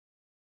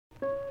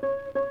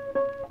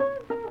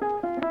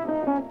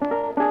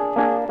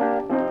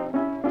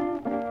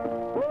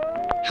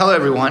Hello,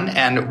 everyone,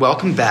 and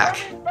welcome back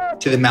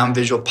to the Mount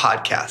Visual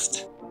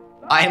Podcast.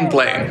 I am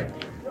Blaine.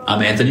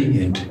 I'm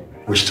Anthony, and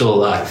we're still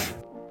alive,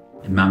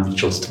 and Mount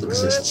Visual still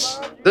exists.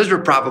 Those were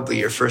probably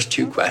your first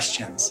two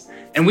questions.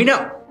 And we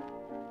know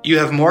you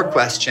have more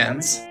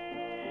questions,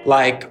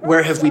 like,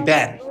 where have we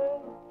been?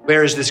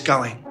 Where is this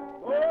going?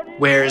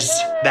 Where's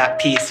that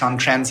piece on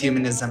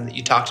transhumanism that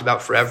you talked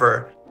about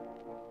forever?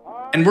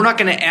 And we're not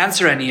going to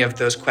answer any of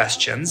those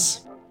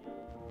questions.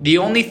 The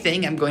only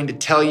thing I'm going to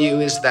tell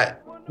you is that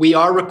we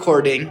are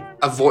recording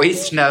a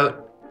voice note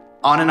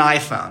on an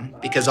iPhone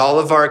because all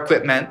of our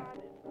equipment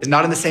is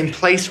not in the same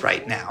place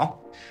right now.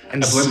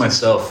 And I blame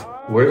myself.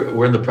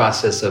 We're in the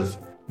process of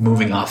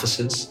moving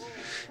offices,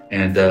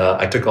 and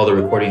I took all the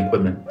recording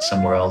equipment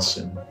somewhere else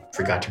and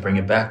forgot to bring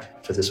it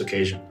back for this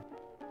occasion.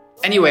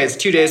 Anyway, it's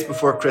 2 days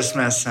before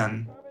Christmas,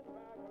 and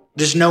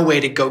there's no way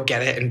to go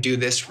get it and do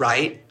this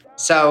right.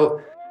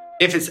 So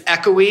if it's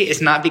echoey,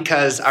 it's not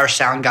because our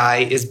sound guy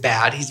is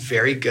bad. He's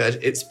very good.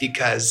 It's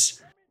because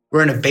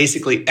we're in a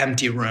basically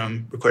empty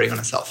room recording on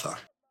a cell phone.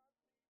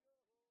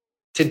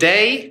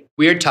 Today,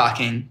 we are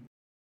talking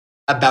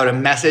about a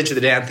message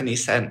that Anthony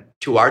sent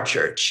to our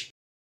church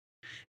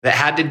that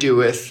had to do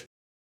with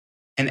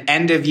an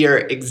end-of-year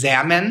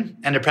examen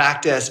and a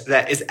practice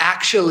that is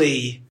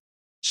actually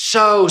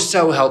so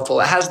helpful.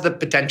 It has the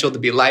potential to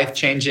be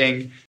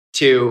life-changing,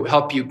 to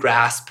help you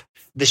grasp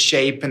the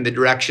shape and the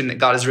direction that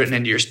God has written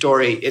into your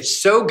story. It's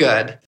so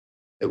good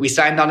that we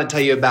signed on to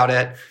tell you about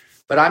it.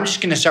 But I'm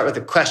just going to start with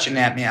a question,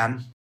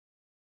 Ant-Man.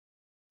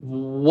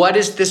 What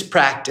is this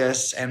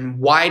practice, and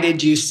why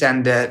did you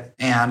send it,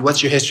 and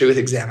what's your history with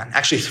Examen?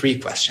 Actually, 3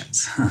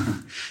 questions.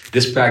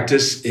 This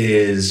practice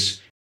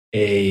is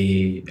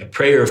a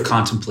prayer of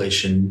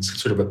contemplation,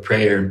 sort of a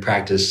prayer and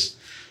practice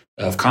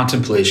of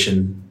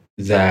contemplation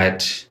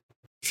that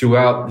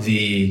throughout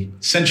the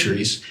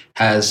centuries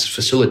has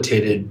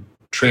facilitated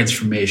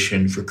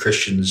transformation for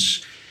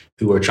Christians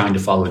who are trying to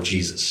follow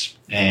Jesus.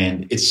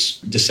 And it's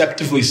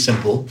deceptively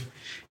simple.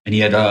 And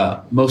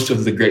yet most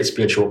of the great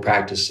spiritual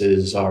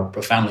practices are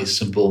profoundly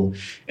simple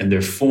in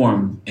their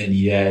form, and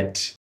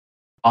yet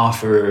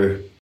offer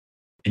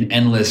an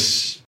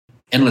endless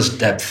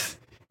depth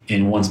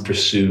in one's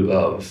pursuit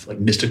of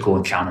mystical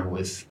encounter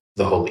with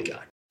the Holy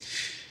God.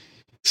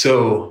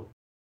 So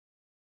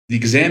the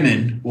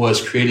Examen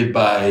was created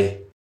by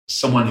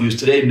someone who's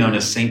today known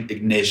as Saint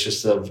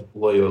Ignatius of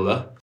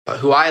Loyola. But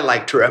who I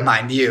like to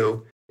remind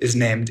you is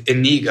named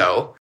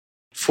Inigo,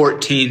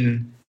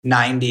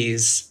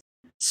 1490s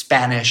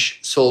Spanish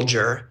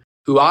soldier,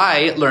 who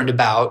I learned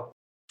about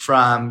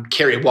from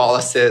Carrie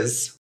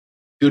Wallace's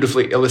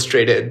beautifully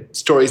illustrated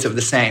Stories of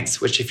the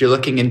Saints, which if you're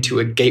looking into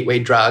a gateway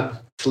drug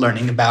to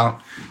learning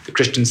about the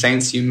Christian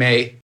saints, you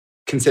may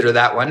consider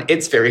that one.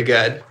 It's very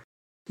good.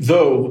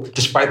 Though,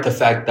 despite the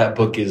fact that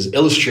book is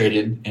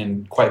illustrated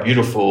and quite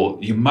beautiful,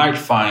 you might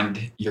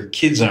find your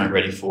kids aren't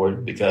ready for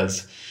it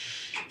because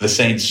the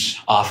saints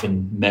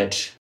often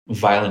met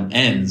violent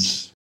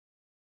ends.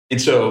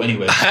 And so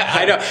anyway,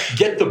 I don't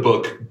get the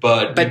book,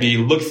 but maybe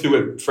look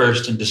through it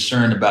first and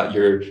discern about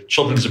your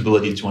children's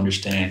ability to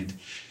understand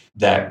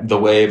that the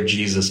way of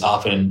Jesus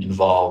often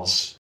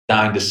involves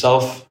dying to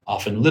self,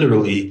 often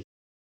literally,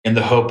 in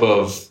the hope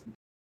of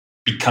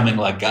becoming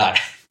like God.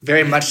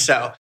 Very much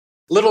so.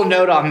 Little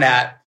note on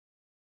that.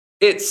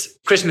 It's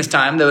Christmas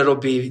time, though it'll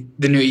be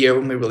the new year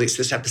when we release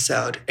this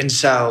episode. And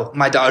so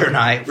my daughter and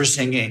I were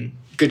singing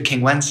Good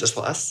King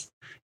Wenceslas.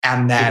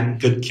 And then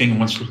Good King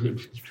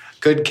Wenceslas.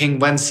 Good King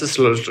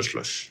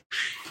Wenceslas.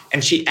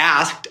 And she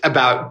asked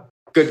about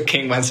Good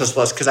King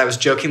Wenceslas because I was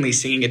jokingly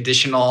singing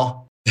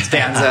additional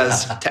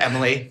stanzas to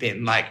Emily,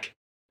 being like,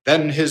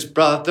 then his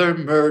brother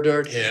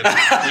murdered him.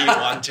 He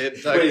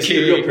wanted the Wait, is he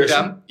a real person?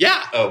 kingdom.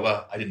 Yeah. Oh,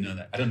 wow. I didn't know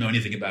that. I don't know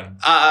anything about him.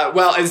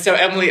 And so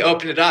Emily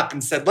opened it up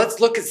and said, let's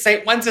look at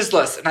St.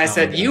 Wenceslas. And I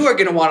said, you are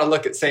going to want to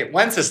look at St.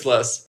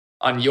 Wenceslas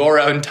on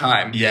your own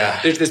time. Yeah.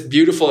 There's this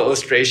beautiful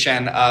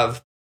illustration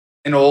of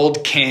an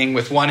old king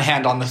with one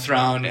hand on the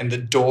throne and the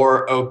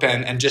door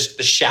open and just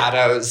the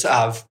shadows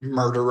of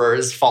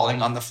murderers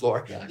falling on the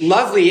floor. Gosh.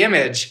 Lovely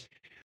image.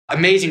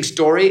 Amazing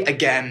story.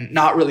 Again,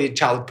 not really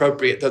child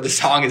appropriate, though the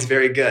song is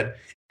very good.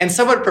 And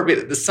somewhat appropriate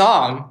that the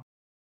song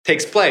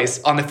takes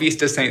place on the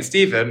Feast of St.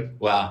 Stephen.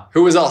 Wow.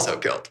 Who was also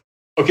killed.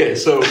 Okay,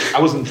 so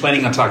I wasn't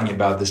planning on talking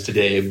about this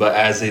today, but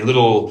as a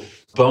little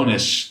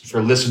bonus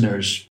for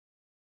listeners,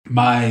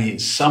 my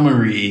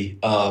summary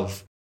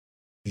of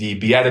the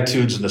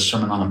Beatitudes and the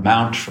Sermon on the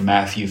Mount from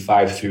Matthew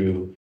 5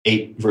 through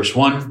 8, verse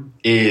 1,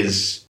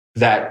 is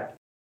that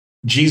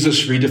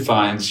Jesus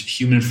redefines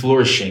human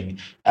flourishing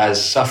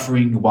as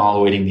suffering while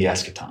awaiting the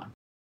eschaton.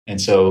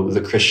 And so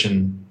the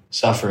Christian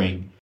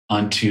suffering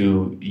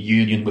unto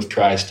union with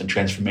Christ and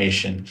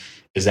transformation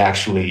is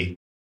actually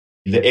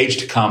the age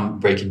to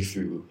come breaking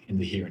through in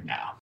the here and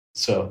now.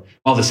 So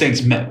while the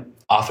saints met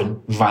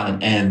often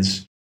violent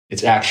ends,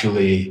 it's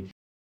actually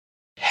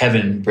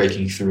heaven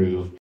breaking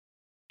through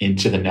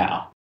into the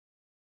now.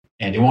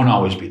 And it won't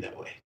always be that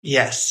way.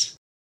 Yes.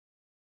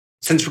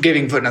 Since we're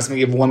giving footnotes, I'm going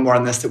to give one more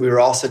on this that we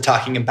were also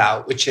talking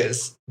about, which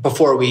is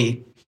before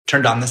we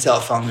turned on the cell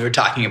phone, we were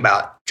talking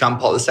about John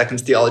Paul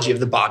II's theology of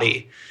the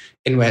body,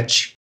 in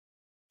which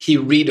he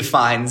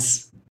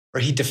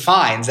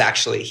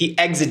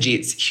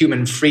exegetes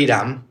human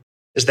freedom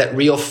is that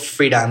real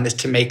freedom is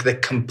to make the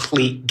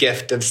complete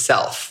gift of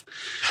self.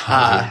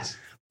 Yes.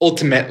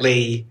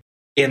 Ultimately,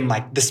 in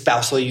like the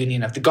spousal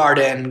union of the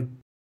garden,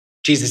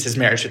 Jesus'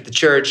 marriage with the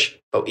church,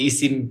 but what you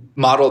see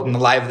modeled in the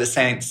life of the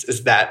saints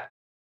is that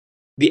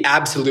the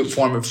absolute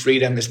form of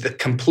freedom is the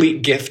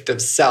complete gift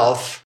of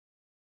self,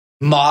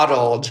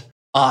 modeled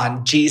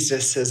on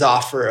Jesus'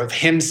 offer of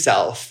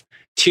himself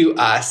to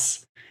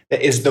us,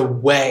 that is the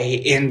way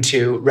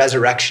into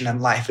resurrection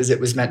and life as it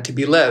was meant to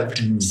be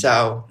lived.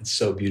 So it's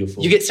so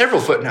beautiful. You get several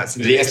footnotes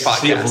in the this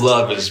ecstasy podcast. of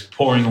love is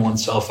pouring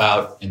oneself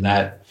out, and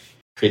that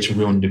creates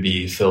room to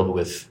be filled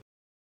with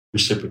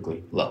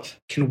reciprocally love.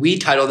 Can we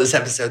title this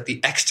episode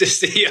 "The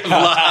Ecstasy of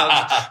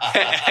Love"?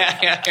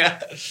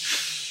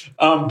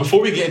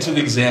 Before we get into the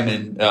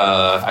examen,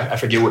 I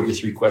forget what your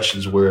three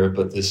questions were,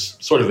 but this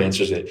sort of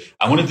answers it.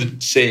 I wanted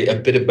to say a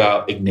bit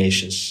about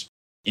Ignatius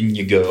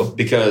Inigo,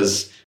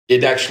 because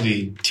it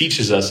actually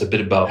teaches us a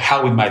bit about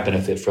how we might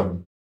benefit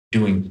from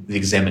doing the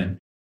examen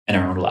in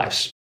our own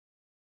lives.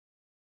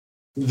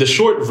 The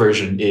short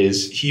version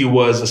is he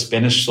was a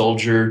Spanish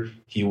soldier.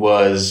 He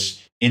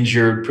was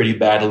injured pretty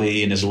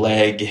badly in his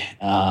leg.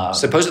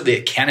 Supposedly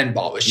a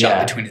cannonball was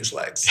shot between his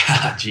legs.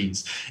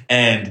 Jeez.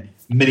 And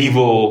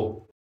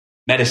medieval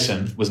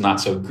medicine was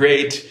not so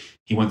great.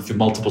 He went through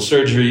multiple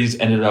surgeries,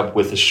 ended up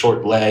with a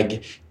short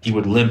leg. He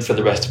would limp for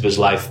the rest of his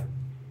life.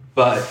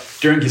 But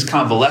during his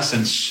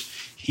convalescence,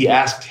 he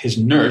asked his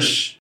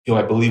nurse, who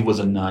I believe was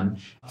a nun,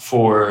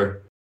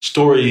 for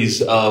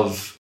stories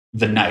of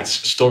the knights,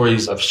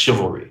 stories of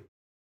chivalry.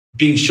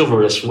 Being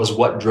chivalrous was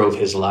what drove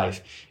his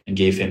life and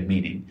gave him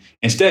meaning.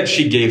 Instead,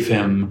 she gave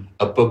him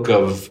a book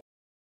of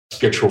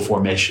spiritual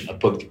formation, a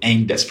book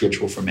aimed at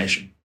spiritual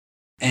formation,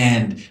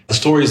 and the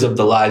stories of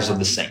the lives of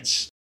the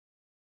saints.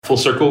 Full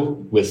circle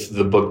with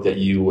the book that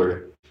you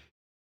were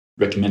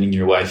recommending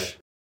your wife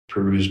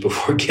peruse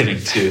before giving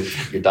to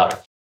your daughter.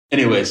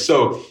 Anyway,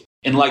 so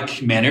in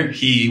like manner,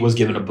 he was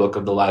given a book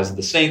of the lives of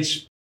the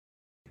saints,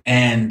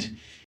 and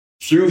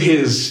through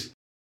his,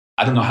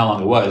 I don't know how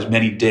long it was,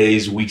 many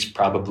days, weeks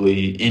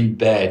probably, in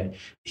bed,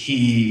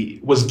 he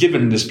was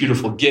given this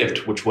beautiful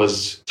gift, which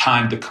was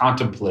time to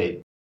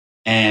contemplate.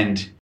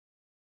 And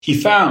he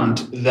found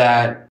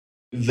that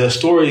the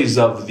stories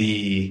of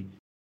the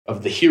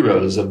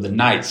heroes, of the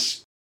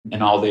knights,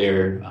 and all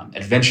their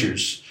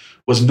adventures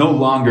was no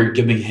longer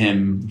giving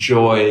him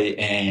joy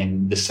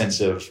and the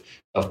sense of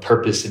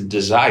purpose and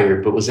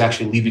desire, but was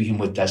actually leaving him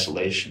with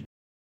desolation.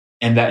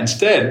 And that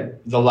instead,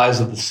 the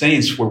lives of the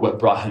saints were what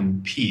brought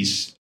him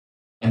peace.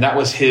 And that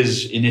was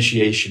his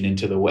initiation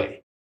into the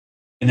way.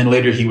 And then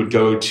later he would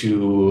go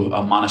to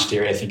a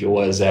monastery, I think it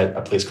was at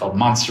a place called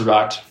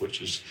Montserrat,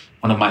 which is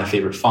one of my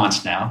favorite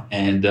fonts now.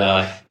 And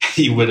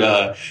he would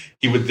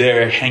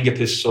there hang up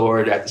his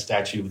sword at the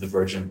statue of the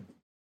Virgin.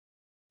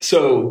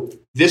 So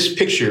this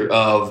picture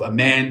of a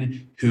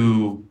man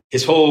who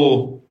his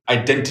whole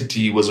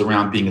identity was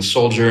around being a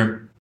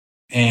soldier,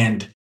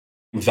 and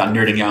without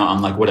nerding out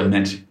on like what it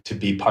meant to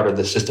be part of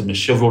the system of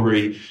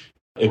chivalry,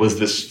 it was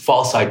this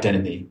false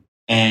identity.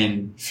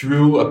 And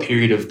through a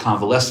period of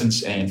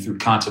convalescence and through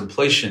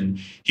contemplation,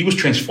 he was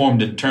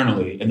transformed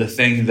internally. And the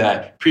thing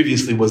that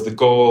previously was the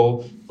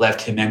goal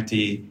left him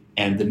empty,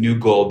 and the new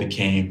goal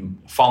became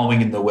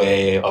following in the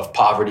way of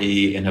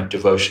poverty and of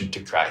devotion to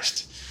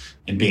Christ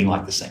and being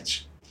like the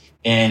saints.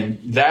 And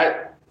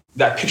that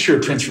picture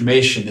of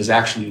transformation is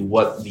actually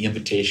what the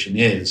invitation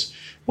is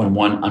when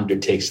one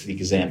undertakes the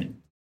examen.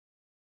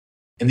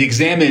 And the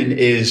examen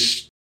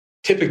is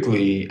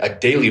typically a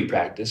daily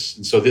practice.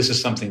 And so this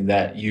is something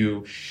that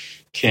you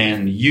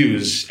can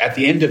use at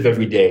the end of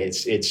every day.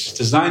 It's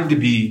designed to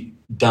be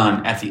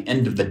done at the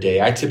end of the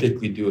day. I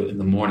typically do it in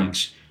the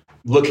mornings,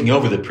 looking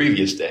over the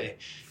previous day.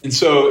 And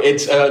so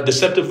it's a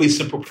deceptively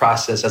simple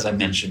process, as I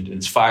mentioned.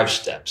 It's 5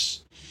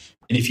 steps.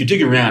 And if you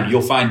dig around,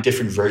 you'll find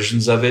different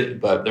versions of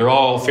it, but they're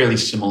all fairly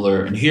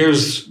similar. And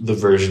here's the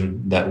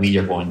version that we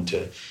are going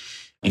to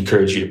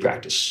encourage you to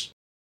practice.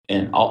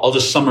 And I'll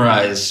just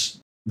summarize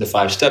the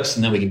 5 steps,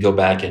 and then we can go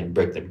back and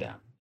break them down.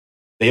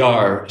 They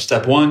are: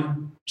 step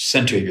 1,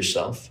 center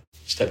yourself.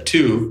 Step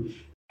 2,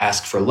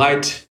 ask for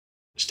light.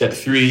 Step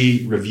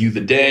 3, review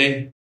the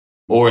day.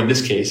 Or in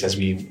this case, as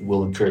we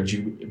will encourage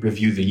you,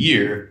 review the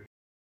year.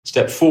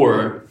 Step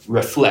 4,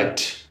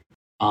 reflect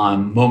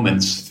on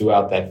moments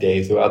throughout that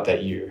day, throughout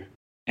that year.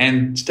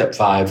 And step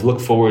 5,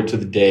 look forward to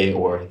the day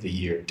or the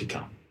year to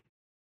come.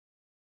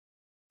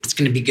 It's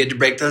going to be good to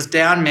break those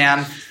down,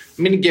 man.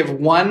 I'm going to give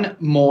one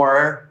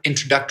more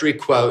introductory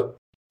quote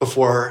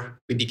before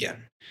we begin.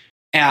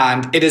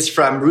 And it is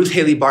from Ruth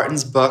Haley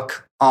Barton's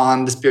book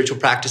on the spiritual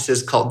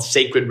practices called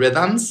Sacred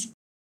Rhythms,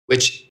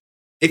 which,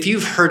 if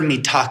you've heard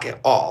me talk at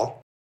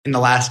all in the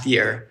last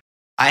year,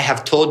 I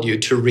have told you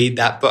to read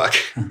that book.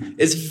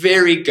 It's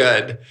very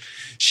good.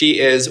 She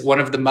is one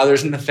of the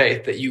mothers in the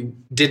faith that you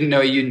didn't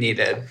know you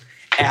needed.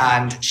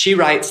 And she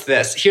writes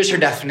this. Here's her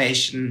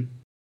definition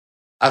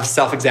of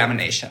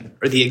self-examination,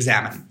 or the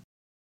Examen.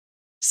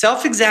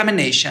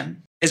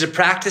 Self-examination is a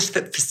practice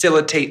that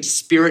facilitates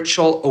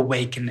spiritual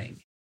awakening,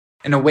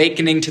 an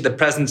awakening to the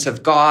presence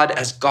of God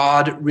as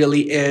God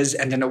really is,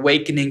 and an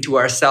awakening to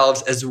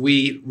ourselves as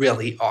we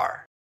really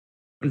are.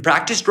 When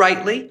practiced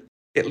rightly,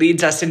 it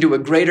leads us into a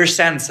greater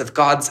sense of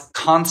God's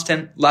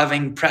constant,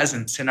 loving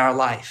presence in our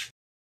life.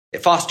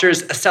 It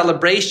fosters a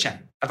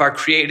celebration of our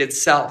created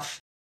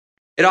self.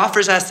 It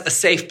offers us a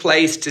safe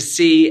place to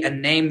see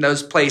and name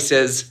those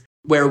places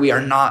where we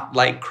are not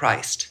like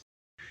Christ.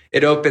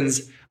 It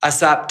opens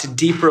us up to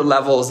deeper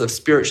levels of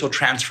spiritual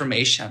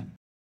transformation.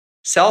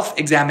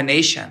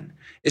 Self-examination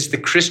is the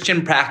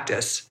Christian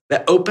practice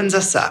that opens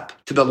us up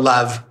to the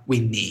love we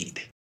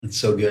need. That's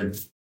so good.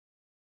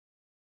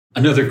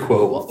 Another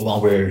quote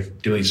while we're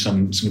doing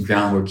some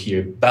groundwork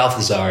here.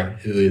 Balthazar,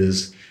 who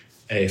is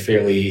a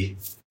fairly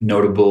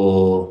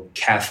notable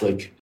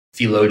Catholic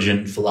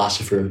theologian,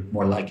 philosopher,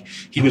 more like,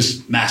 he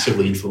was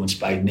massively influenced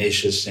by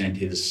Ignatius and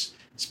his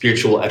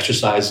spiritual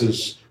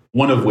exercises,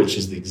 one of which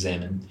is the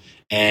Examen.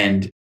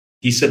 And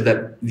he said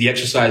that the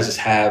exercises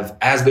have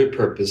as their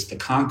purpose the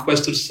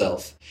conquest of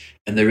self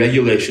and the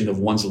regulation of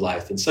one's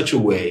life in such a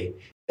way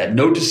that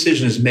no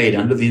decision is made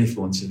under the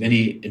influence of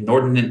any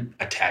inordinate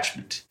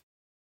attachment.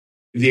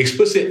 The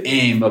explicit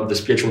aim of the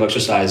spiritual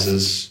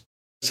exercises,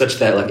 such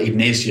that, like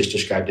Ignatius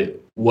described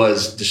it,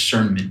 was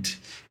discernment.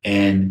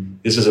 And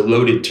this is a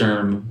loaded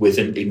term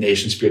within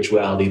Ignatian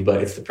spirituality,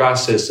 but it's the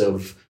process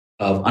of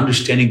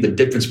understanding the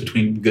difference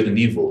between good and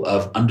evil,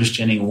 of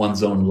understanding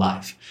one's own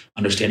life,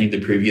 understanding the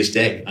previous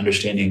day,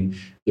 understanding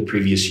the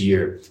previous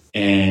year.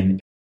 And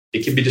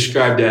it can be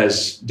described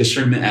as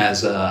discernment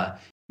as a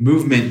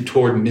movement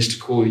toward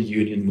mystical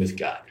union with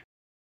God.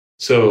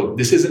 So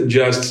this isn't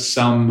just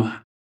some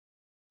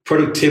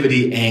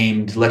productivity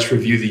aimed, let's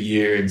review the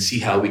year and see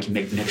how we can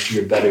make the next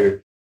year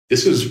better.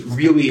 This is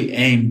really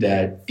aimed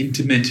at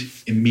intimate,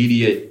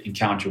 immediate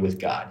encounter with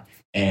God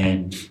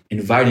and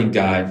inviting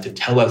God to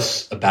tell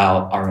us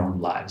about our own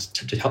lives,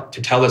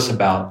 to tell us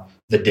about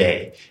the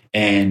day.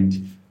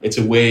 And it's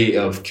a way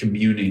of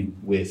communing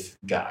with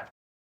God.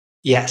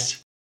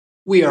 Yes,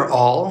 we are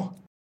all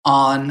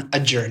on a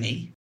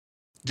journey.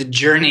 The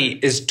journey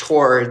is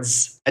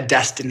towards a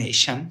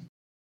destination.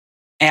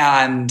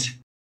 And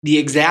the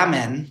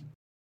Examen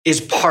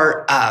is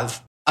part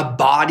of a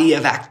body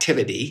of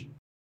activity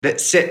that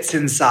sits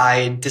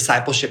inside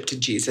discipleship to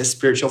Jesus,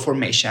 spiritual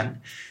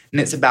formation. And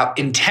it's about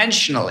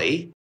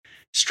intentionally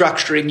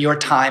structuring your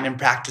time and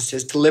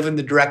practices to live in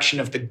the direction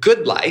of the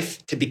good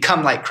life, to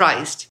become like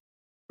Christ,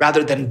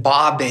 rather than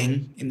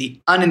bobbing in the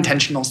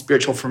unintentional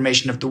spiritual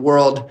formation of the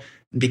world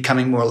and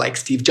becoming more like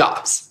Steve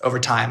Jobs over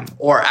time,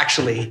 or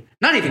actually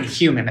not even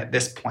human at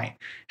this point,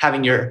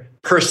 having your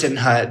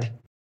personhood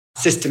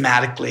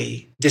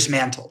systematically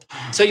dismantled.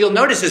 So you'll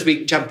notice as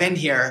we jump in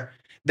here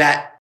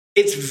that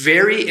it's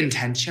very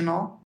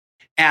intentional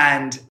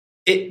and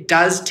it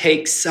does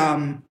take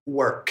some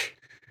work.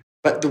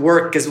 But the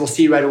work, as we'll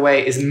see right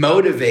away, is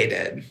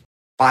motivated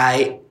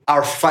by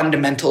our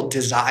fundamental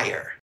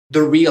desire,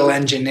 the real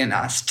engine in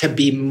us, to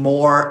be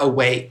more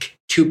awake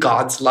to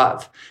God's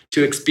love,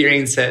 to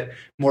experience it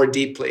more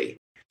deeply.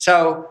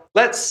 So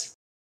let's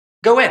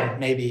go in,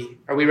 maybe.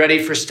 Are we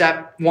ready for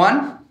step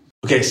one?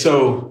 Okay,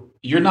 so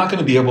you're not going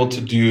to be able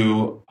to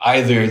do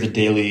either the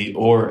daily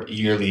or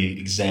yearly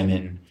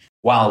Examen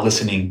while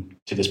listening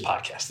to this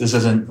podcast. This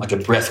isn't like a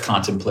breath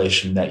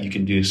contemplation that you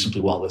can do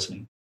simply while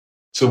listening.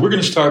 So we're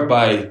going to start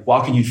by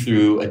walking you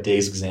through a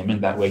day's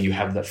Examen. That way you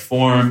have that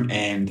form.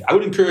 And I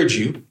would encourage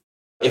you,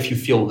 if you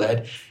feel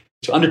led,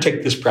 to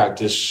undertake this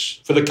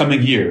practice for the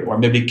coming year, or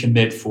maybe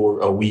commit for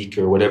a week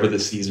or whatever the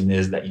season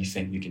is that you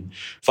think you can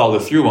follow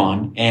through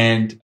on,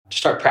 and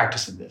start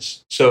practicing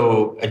this.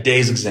 So a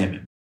day's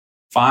Examen.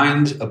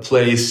 Find a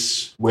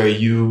place where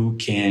you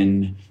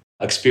can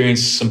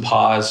experience some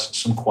pause,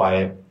 some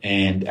quiet,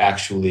 and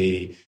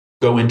actually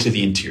go into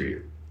the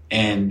interior.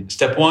 And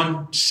step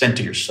one,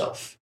 center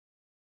yourself.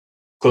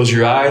 Close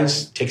your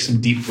eyes, take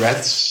some deep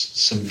breaths,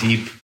 some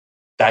deep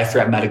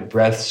diaphragmatic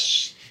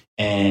breaths,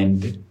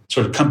 and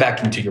sort of come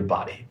back into your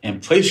body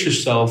and place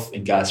yourself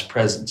in God's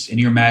presence. In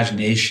your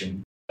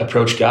imagination,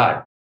 approach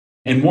God.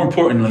 And more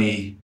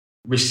importantly,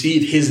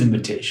 receive his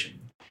invitation.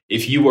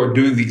 If you are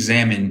doing the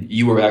Examen,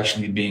 you are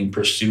actually being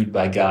pursued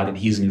by God, and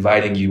he's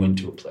inviting you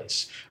into a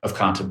place of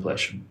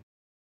contemplation.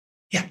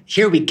 Yeah,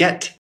 here we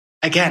get,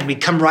 again, we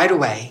come right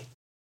away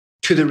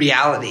to the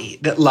reality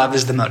that love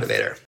is the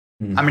motivator.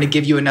 I'm going to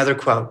give you another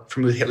quote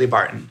from Ruth Haley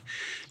Barton,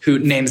 who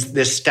names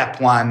this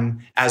step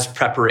one as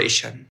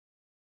preparation.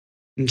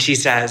 And she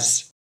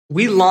says,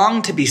 "We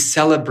long to be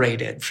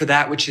celebrated for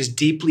that which is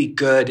deeply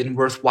good and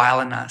worthwhile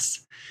in us.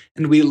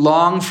 And we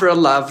long for a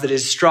love that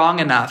is strong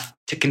enough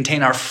to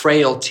contain our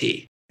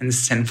frailty and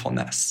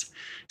sinfulness.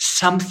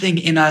 Something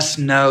in us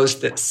knows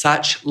that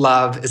such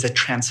love is a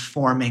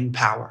transforming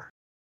power."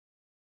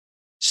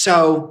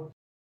 So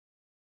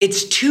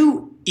it's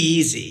too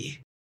easy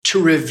to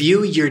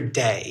review your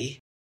day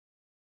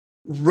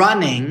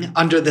running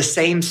under the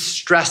same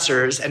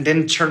stressors and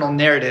internal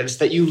narratives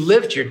that you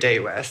lived your day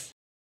with,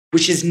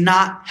 which is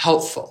not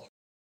helpful.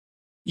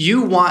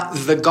 You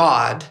want the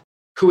God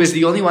who is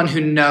the only one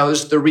who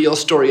knows the real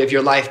story of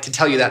your life to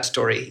tell you that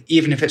story,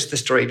 even if it's the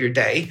story of your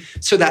day.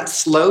 So that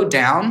slow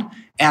down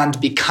and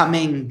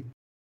becoming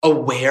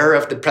aware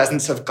of the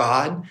presence of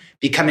God,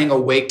 becoming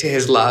awake to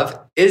his love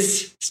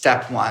is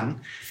step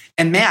one.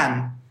 And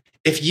man,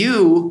 if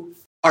you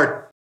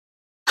are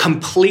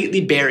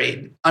completely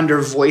buried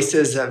under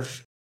voices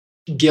of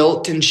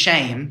guilt and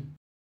shame,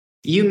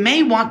 you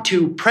may want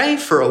to pray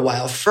for a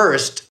while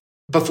first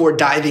before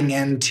diving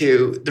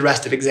into the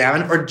rest of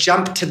Examen, or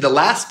jump to the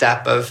last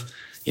step of,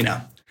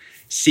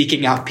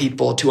 seeking out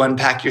people to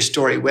unpack your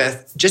story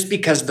with, just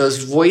because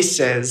those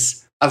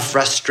voices of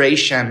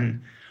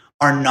frustration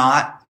are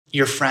not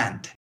your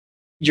friend.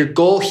 Your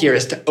goal here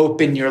is to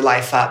open your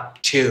life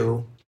up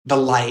to the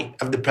light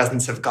of the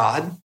presence of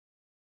God.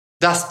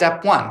 Thus,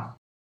 step one,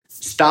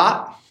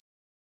 stop,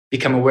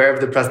 become aware of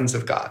the presence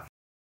of God.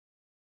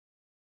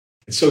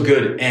 It's so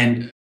good.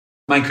 And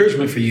my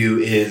encouragement for you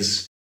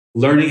is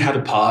learning how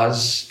to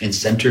pause and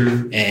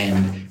center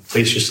and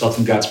place yourself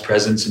in God's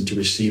presence and to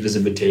receive his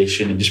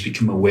invitation and just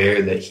become aware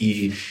that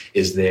he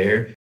is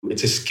there.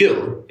 It's a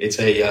skill. It's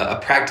a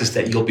practice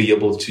that you'll be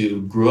able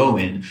to grow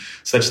in,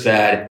 such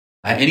that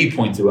at any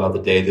point throughout the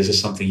day, this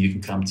is something you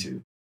can come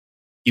to.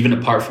 Even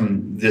apart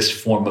from this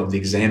form of the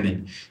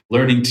Examen,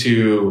 learning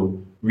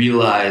to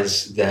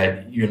realize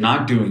that you're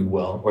not doing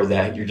well, or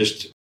that you're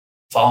just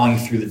following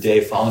through the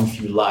day, following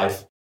through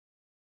life,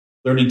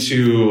 learning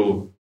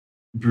to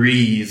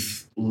breathe,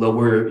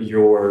 lower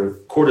your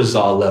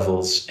cortisol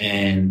levels,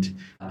 and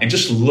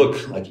just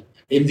look like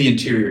in the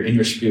interior, in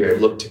your spirit,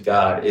 look to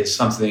God is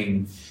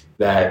something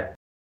that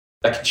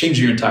can change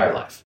your entire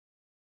life.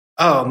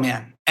 Oh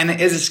man. And it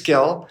is a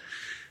skill.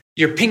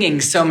 You're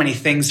pinging so many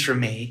things for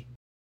me.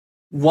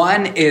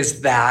 One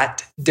is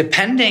that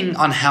depending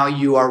on how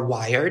you are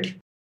wired,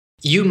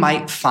 you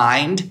might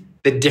find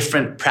the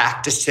different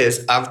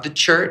practices of the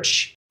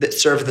church that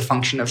serve the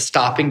function of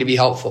stopping to be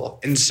helpful.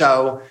 And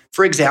so,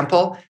 for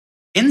example,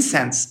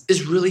 incense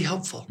is really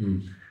helpful.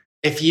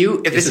 If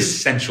this is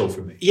essential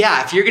for me.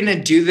 Yeah, if you're going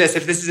to do this,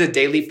 if this is a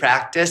daily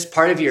practice,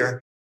 part of your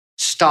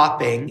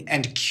stopping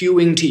and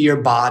cueing to your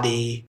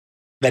body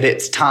that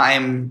it's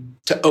time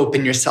to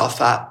open yourself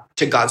up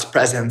to God's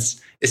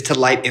presence is to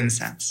light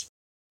incense.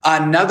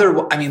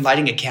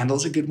 Lighting a candle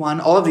is a good one.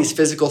 All of these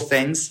physical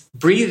things.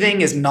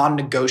 Breathing is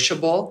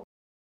non-negotiable.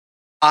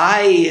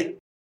 Right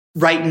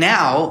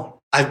now,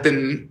 I've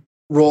been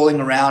rolling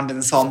around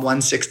in Psalm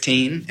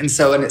 116. And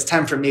so when it's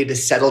time for me to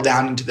settle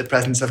down into the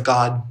presence of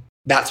God,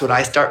 that's what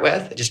I start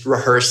with. I just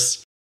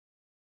rehearse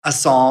a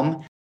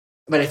psalm.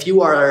 But if you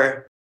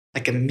are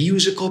like a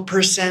musical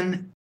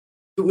person,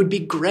 it would be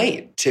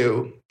great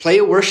to play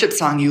a worship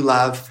song you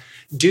love,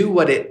 do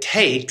what it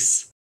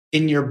takes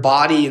in your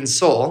body and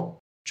soul,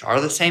 which are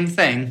the same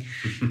thing,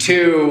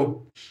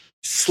 to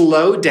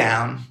slow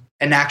down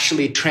and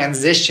actually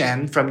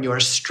transition from your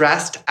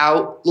stressed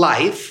out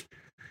life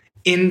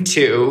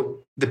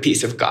into the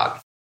peace of God.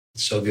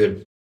 So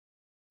good.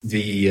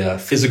 The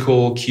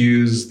physical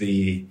cues,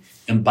 the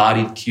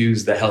embodied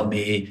cues that help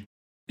me.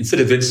 Instead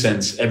of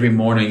incense, every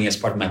morning as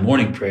part of my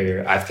morning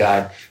prayer, I've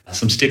got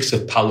some sticks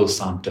of Palo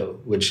Santo,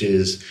 which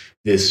is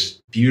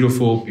this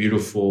beautiful,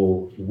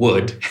 beautiful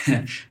wood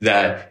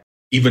that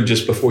even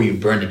just before you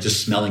burn it,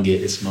 just smelling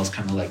it, it smells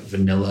kind of like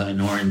vanilla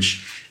and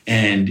orange.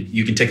 And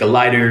you can take a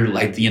lighter,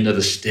 light the end of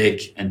the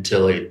stick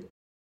until it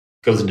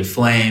goes into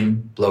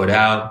flame, blow it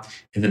out.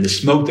 And then the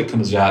smoke that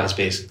comes out is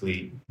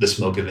basically the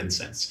smoke of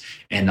incense.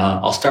 And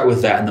I'll start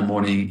with that in the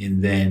morning.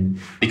 And then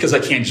because I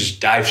can't just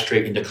dive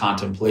straight into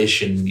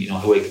contemplation,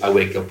 I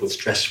wake up with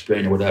stress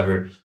brain or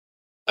whatever,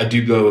 I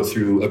do go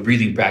through a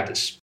breathing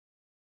practice.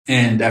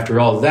 And after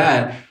all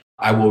that,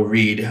 I will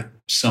read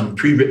some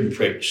pre-written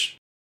prayers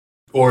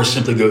or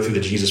simply go through the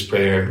Jesus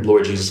prayer,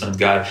 Lord Jesus, Son of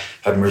God,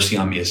 have mercy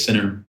on me, a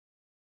sinner.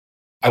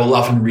 I will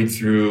often read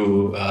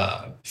through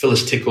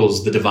Phyllis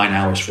Tickle's The Divine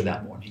Hours for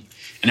that morning.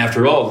 And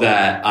after all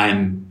that,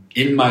 I'm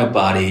in my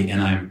body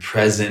and I'm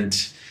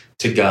present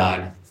to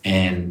God,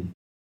 and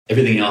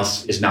everything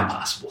else is not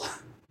possible.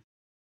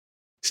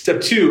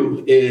 Step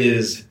 2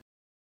 is,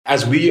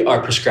 as we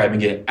are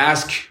prescribing it,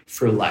 ask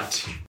for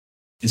light.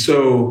 And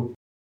so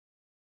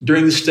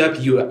during this step,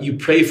 you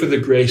pray for the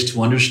grace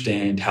to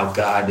understand how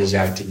God is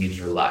acting in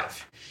your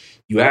life.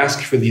 You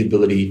ask for the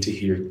ability to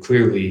hear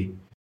clearly.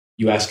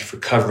 You ask for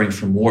covering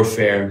from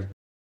warfare.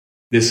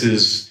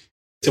 It's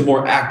a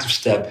more active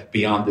step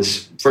beyond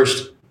this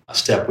first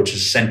step, which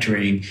is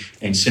centering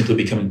and simply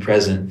becoming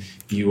present.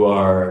 You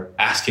are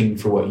asking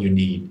for what you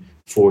need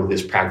for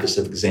this practice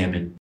of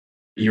Examen.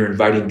 You're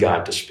inviting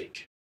God to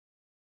speak.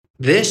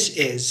 This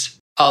is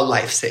a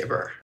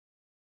lifesaver.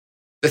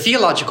 The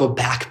theological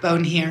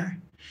backbone here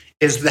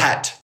is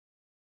that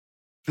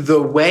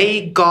the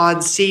way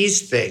God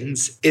sees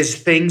things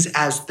is things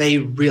as they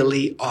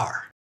really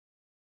are.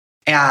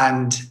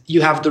 And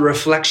you have the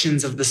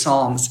reflections of the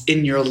Psalms,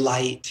 in your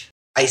light,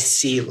 I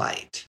see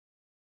light.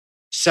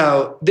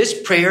 So this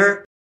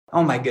prayer,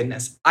 oh my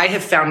goodness, I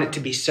have found it to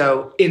be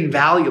so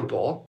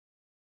invaluable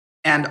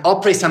And I'll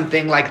pray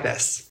something like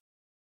this.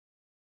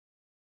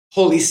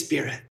 Holy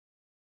Spirit,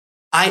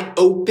 I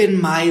open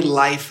my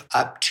life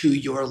up to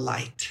your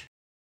light.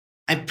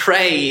 I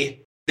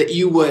pray that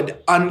you would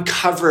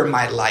uncover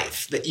my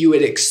life, that you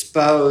would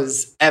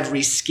expose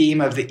every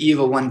scheme of the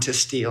evil one to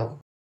steal,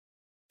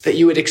 that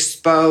you would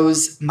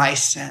expose my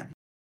sin,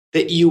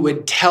 that you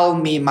would tell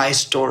me my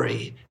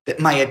story, that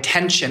my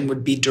attention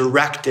would be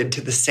directed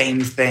to the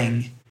same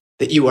thing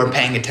that you are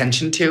paying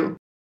attention to.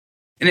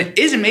 And it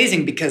is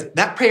amazing because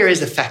that prayer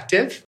is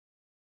effective.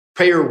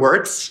 Prayer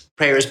works.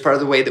 Prayer is part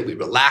of the way that we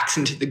relax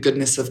into the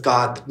goodness of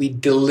God, that we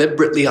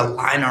deliberately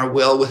align our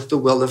will with the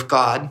will of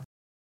God.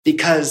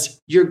 Because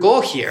your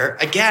goal here,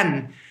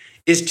 again,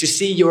 is to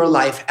see your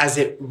life as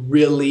it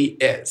really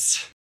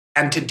is.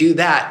 And to do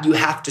that, you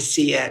have to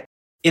see it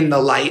in the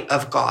light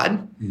of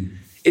God.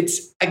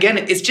 It's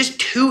just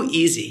too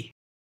easy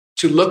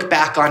to look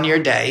back on your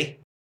day.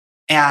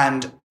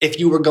 And if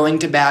you were going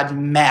to bed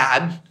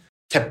mad,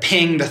 to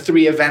ping the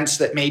 3 events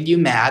that made you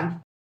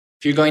mad.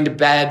 If you're going to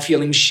bed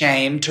feeling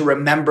shame, to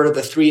remember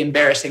the 3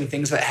 embarrassing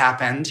things that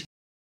happened,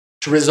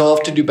 to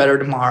resolve to do better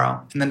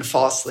tomorrow, and then to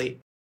fall asleep.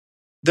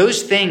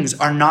 Those things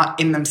are not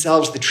in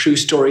themselves the true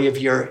story of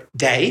your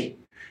day.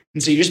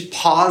 And so you're just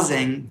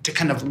pausing to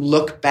kind of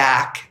look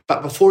back.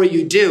 But before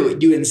you do,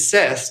 you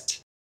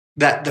insist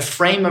that the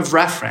frame of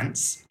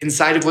reference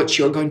inside of which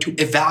you're going to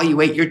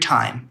evaluate your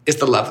time is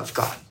the love of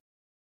God.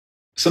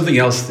 Something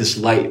else this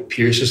light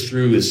pierces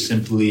through is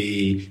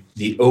simply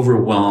the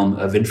overwhelm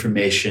of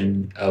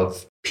information,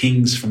 of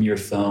pings from your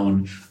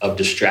phone, of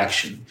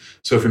distraction.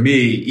 So for me,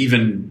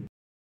 even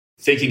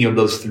thinking of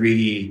those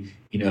 3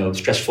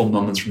 stressful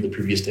moments from the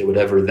previous day,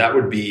 whatever, that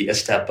would be a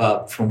step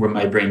up from where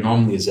my brain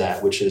normally is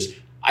at, which is,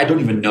 I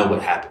don't even know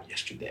what happened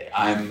yesterday.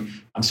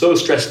 I'm so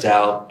stressed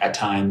out at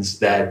times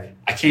that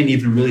I can't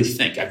even really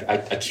think. I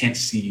can't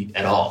see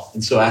at all.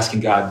 And so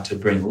asking God to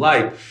bring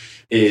light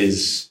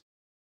is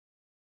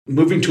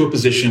moving to a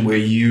position where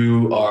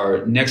you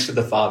are next to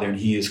the Father and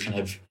he is kind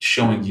of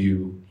showing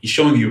you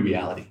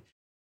reality.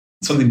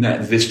 Something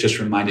that this just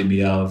reminded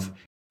me of.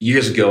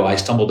 Years ago, I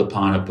stumbled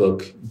upon a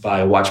book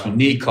by Watchman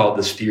Nee called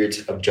The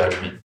Spirit of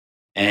Judgment.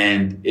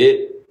 And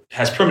it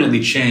has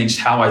permanently changed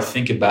how I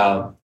think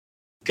about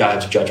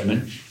God's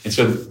judgment. And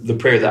so the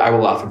prayer that I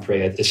will often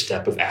pray at this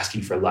step of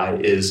asking for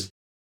light is,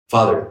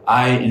 Father,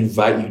 I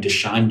invite you to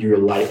shine your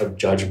light of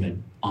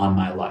judgment on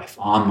my life,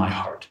 on my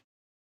heart.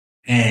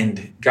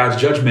 And God's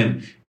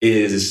judgment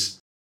is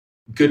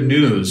good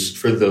news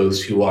for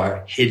those who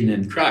are hidden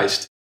in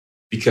Christ,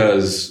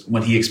 because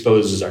when he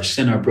exposes our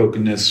sin, our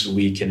brokenness,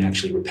 we can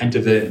actually repent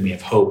of it and we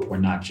have hope. We're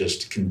not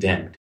just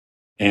condemned.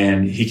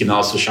 And he can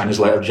also shine his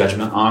light of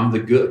judgment on the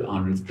good,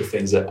 on the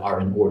things that are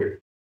in order.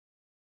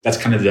 That's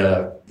kind of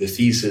the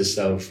thesis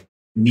of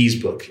Nee's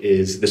book,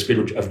 is the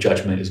spirit of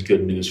judgment is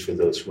good news for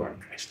those who are in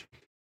Christ.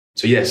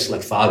 So yes,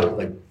 like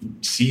Father,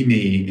 see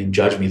me and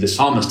judge me. The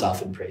psalmist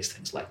often prays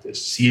things like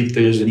this. See if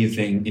there's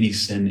any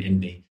sin in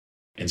me,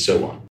 and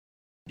so on.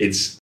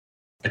 It's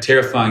a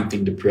terrifying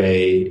thing to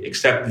pray,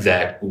 except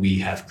that we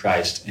have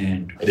Christ,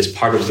 and it is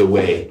part of the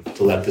way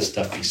to let this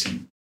stuff be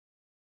seen.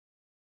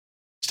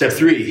 Step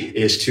 3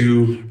 is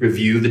to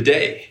review the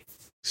day.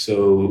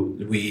 So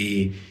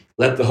we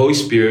let the Holy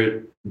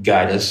Spirit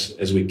guide us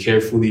as we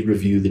carefully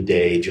review the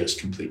day just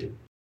completed.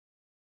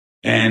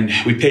 And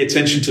we pay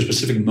attention to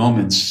specific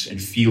moments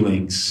and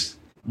feelings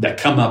that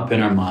come up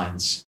in our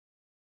minds,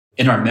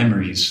 in our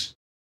memories,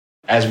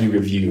 as we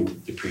review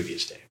the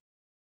previous day.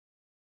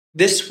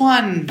 This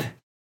one,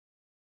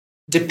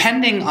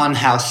 depending on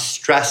how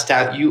stressed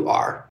out you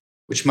are,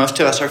 which most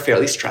of us are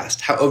fairly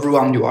stressed, how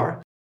overwhelmed you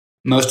are,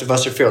 most of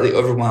us are fairly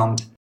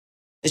overwhelmed.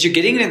 As you're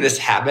getting into this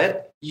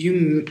habit,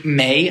 you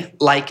may,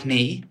 like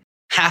me,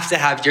 have to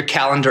have your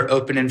calendar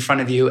open in front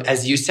of you,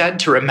 as you said,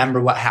 to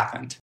remember what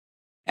happened.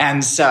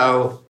 And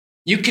so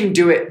you can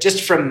do it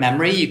just from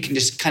memory. You can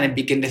just kind of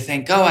begin to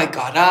think, oh, I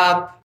got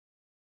up,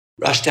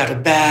 rushed out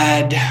of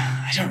bed.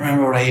 I don't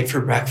remember what I ate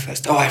for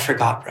breakfast. Oh, I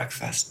forgot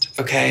breakfast.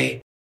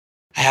 Okay.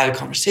 I had a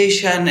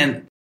conversation,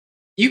 and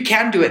you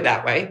can do it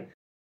that way.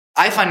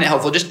 I find it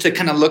helpful just to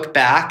kind of look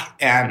back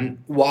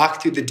and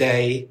walk through the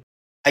day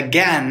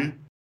again,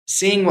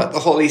 seeing what the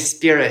Holy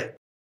Spirit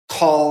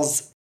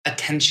calls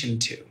attention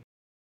to.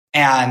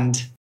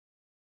 And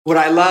what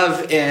I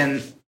love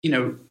in,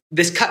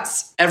 this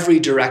cuts every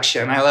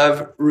direction. I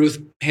love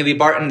Ruth Haley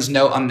Barton's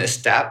note on this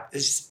step.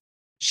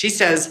 She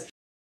says,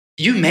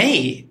 you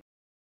may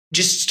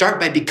just start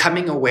by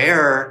becoming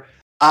aware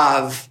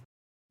of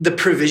the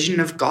provision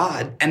of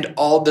God and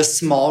all the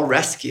small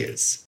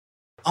rescues.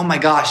 Oh my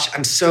gosh,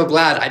 I'm so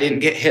glad I didn't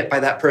get hit by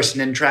that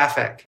person in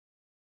traffic.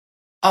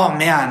 Oh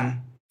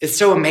man, it's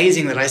so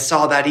amazing that I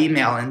saw that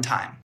email in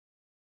time.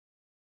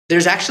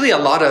 There's actually a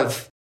lot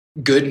of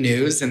good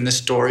news in the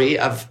story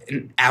of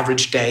an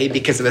average day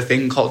because of a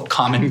thing called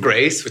common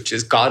grace, which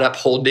is God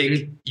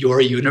upholding your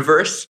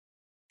universe.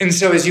 And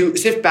so as you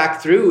sift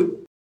back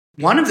through,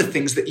 one of the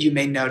things that you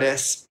may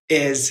notice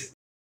is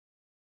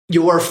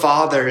your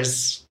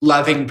Father's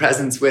loving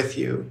presence with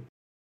you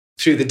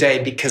through the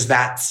day, because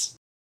that's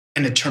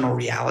an eternal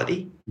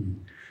reality.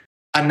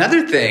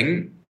 Another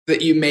thing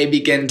that you may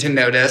begin to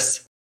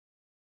notice,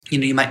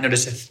 you might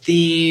notice a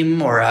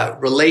theme or a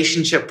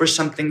relationship where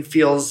something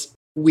feels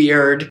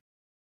weird.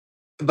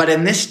 But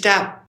in this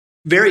step,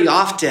 very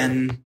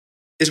often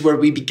is where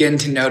we begin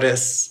to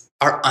notice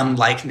our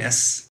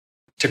unlikeness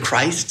to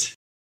Christ,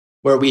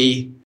 where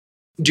we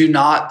do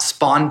not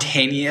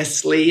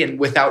spontaneously and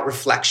without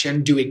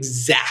reflection do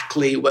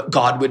exactly what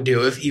God would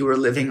do if he were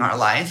living our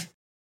life.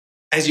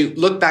 As you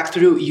look back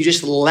through, you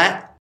just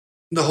let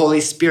the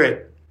Holy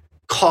Spirit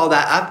call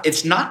that up.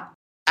 It's not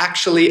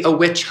actually a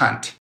witch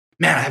hunt.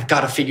 Man, I've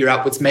got to figure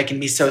out what's making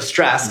me so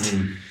stressed.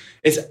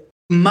 It's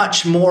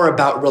much more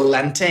about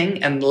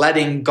relenting and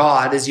letting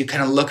God, as you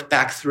kind of look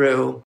back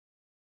through,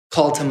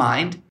 call to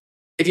mind.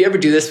 If you ever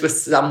do this with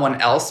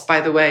someone else,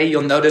 by the way,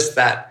 you'll notice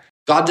that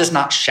God does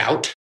not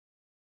shout.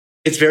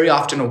 It's very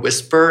often a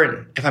whisper.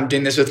 And if I'm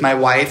doing this with my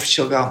wife,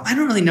 she'll go, I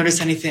don't really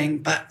notice anything,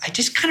 but I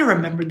just kind of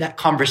remembered that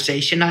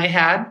conversation I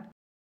had.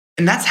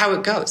 And that's how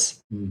it goes.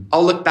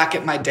 I'll look back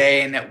at my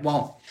day and it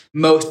won't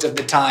most of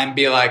the time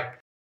be like,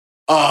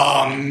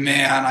 oh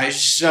man, I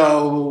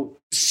so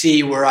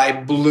see where I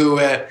blew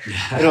it.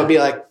 It'll be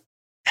like,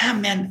 oh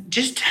man,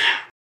 just,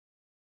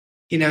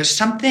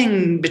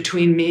 something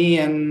between me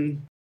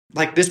and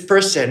like this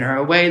person or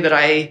a way that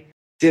I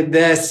did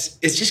this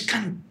is just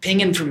kind of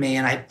pinging for me.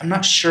 And I'm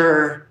not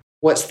sure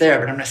what's there,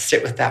 but I'm going to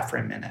sit with that for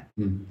a minute.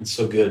 It's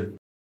so good.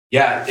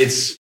 Yeah,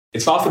 it's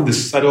often the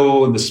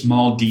subtle and the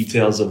small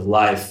details of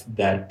life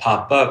that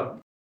pop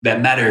up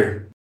that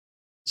matter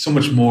so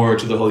much more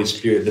to the Holy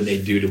Spirit than they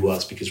do to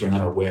us because we're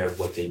not aware of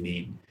what they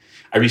mean.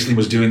 I recently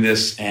was doing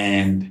this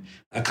and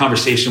a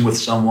conversation with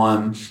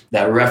someone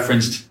that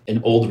referenced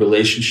an old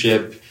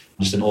relationship,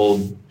 just an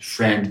old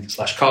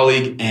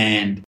friend/colleague.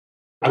 And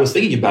I was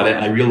thinking about it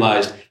and I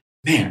realized,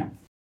 man,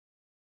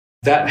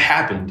 that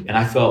happened. And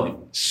I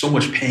felt so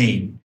much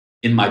pain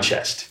in my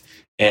chest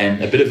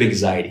and a bit of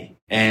anxiety.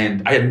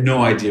 And I had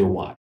no idea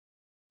why.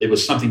 It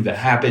was something that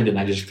happened and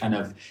I just kind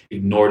of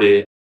ignored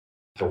it.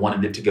 I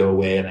wanted it to go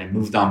away and I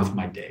moved on with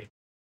my day.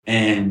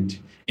 And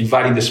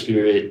inviting the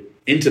Spirit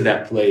into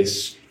that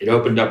place, it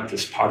opened up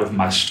this part of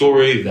my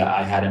story that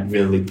I hadn't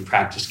really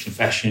practiced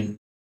confession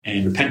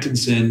and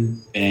repentance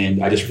in.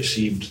 And I just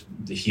received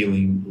the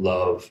healing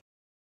love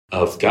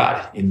of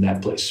God in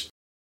that place.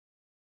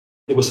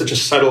 It was such a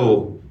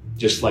subtle,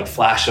 just like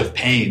flash of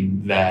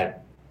pain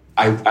that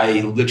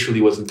I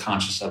literally wasn't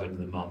conscious of it in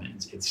the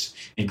moment. It's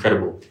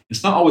incredible.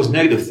 It's not always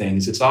negative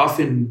things. It's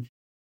often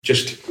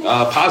just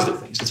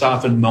positive things. It's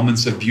often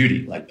moments of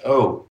beauty, like,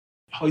 oh,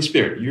 Holy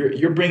Spirit,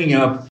 you're bringing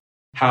up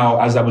how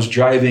as I was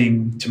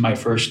driving to my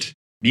first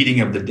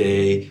meeting of the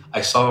day,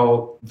 I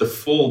saw the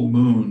full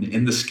moon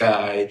in the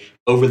sky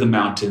over the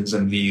mountains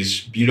and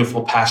these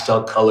beautiful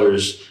pastel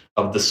colors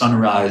of the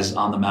sunrise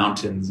on the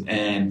mountains.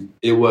 And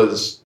it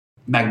was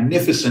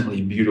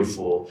magnificently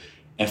beautiful.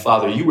 And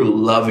Father, you were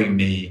loving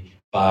me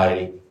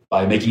by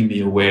making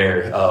me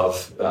aware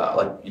of,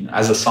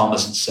 as the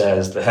psalmist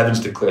says, the heavens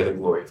declare the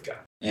glory of God.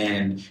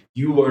 And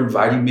you are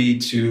inviting me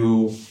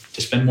to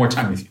spend more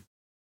time with you.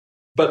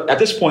 But at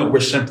this point, we're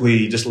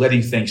simply just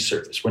letting things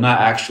surface. We're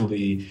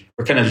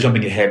kind of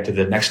jumping ahead to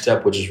the next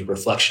step, which is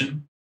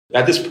reflection.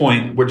 At this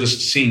point, we're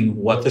just seeing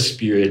what the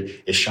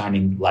Spirit is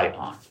shining light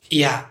on.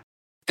 Yeah.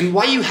 And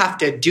why you have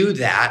to do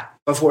that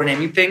before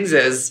naming things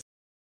is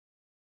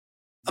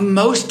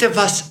most of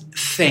us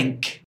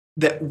think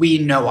that we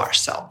know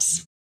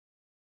ourselves.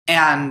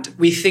 And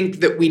we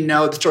think that we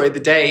know the story of the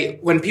day.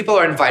 When people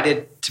are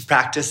invited to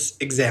practice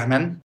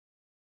Examen,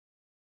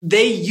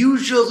 they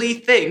usually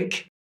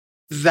think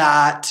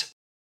that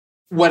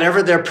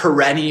whatever their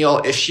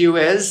perennial issue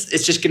is,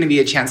 it's just going to be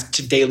a chance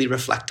to daily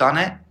reflect on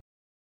it.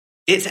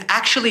 It's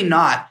actually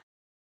not.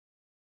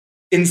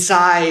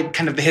 Inside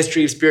kind of the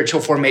history of spiritual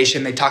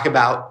formation, they talk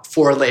about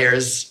 4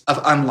 layers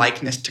of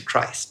unlikeness to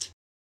Christ.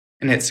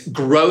 And it's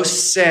gross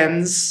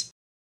sins,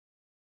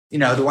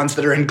 the ones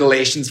that are in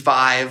Galatians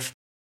 5,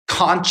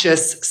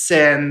 conscious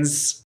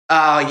sins.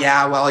 Oh,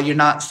 yeah, well, you're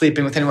not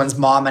sleeping with anyone's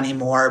mom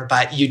anymore,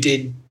 but you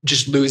did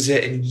just lose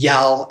it and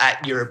yell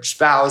at your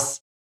spouse.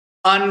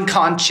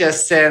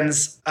 Unconscious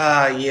sins.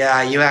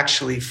 Yeah, you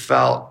actually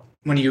felt,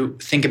 when you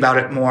think about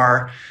it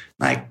more,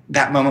 like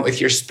that moment with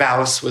your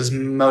spouse was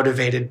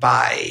motivated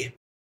by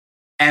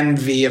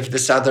envy of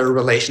this other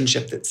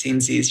relationship that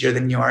seems easier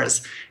than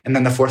yours. And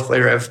then the 4th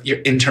layer of your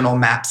internal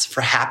maps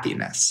for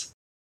happiness.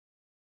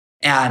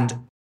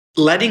 And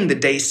letting the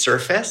day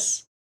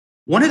surface,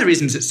 one of the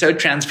reasons it's so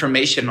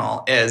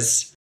transformational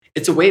is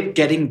it's a way of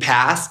getting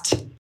past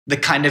the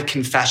kind of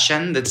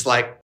confession that's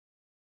like,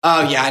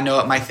 oh yeah, I know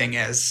what my thing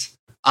is.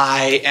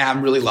 I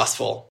am really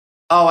lustful.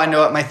 Oh, I know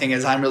what my thing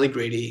is. I'm really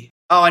greedy.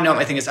 Oh, I know what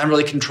my thing is. I'm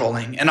really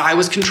controlling. And I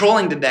was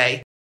controlling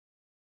today.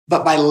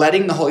 But by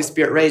letting the Holy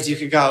Spirit raise, you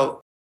could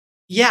go,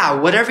 yeah,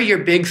 whatever your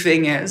big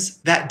thing is,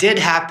 that did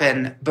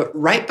happen. But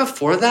right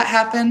before that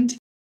happened,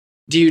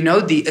 do you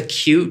know the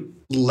acute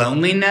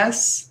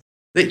loneliness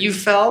that you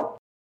felt?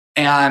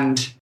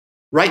 And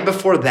right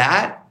before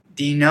that,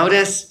 do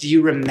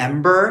you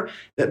remember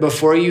that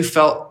before you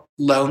felt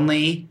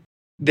lonely,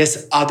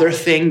 this other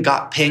thing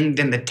got pinged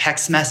in the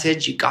text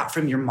message you got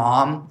from your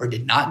mom or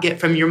did not get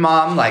from your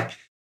mom.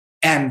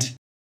 And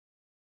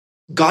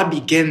God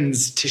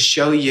begins to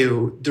show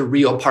you the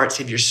real parts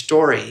of your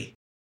story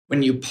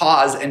when you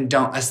pause and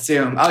don't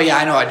assume, oh yeah,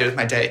 I know what I did with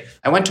my day.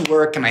 I went to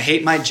work and I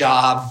hate my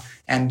job.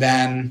 And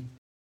then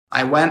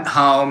I went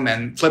home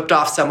and flipped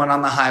off someone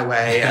on the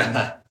highway.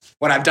 And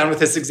when I'm done with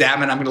this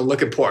exam, I'm going to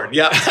look at porn.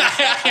 Yep.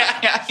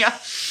 yeah.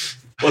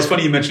 Well, it's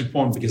funny you mentioned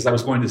porn because I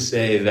was going to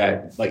say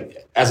that, like,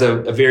 as a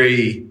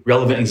very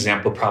relevant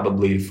example,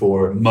 probably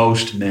for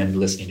most men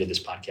listening to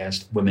this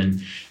podcast,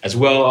 women as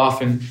well,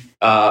 often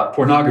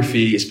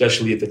pornography,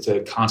 especially if it's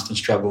a constant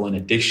struggle and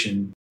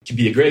addiction, can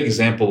be a great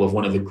example of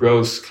one of the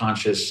gross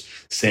conscious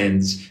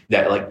sins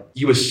that, like,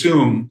 you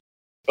assume,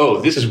 oh,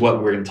 this is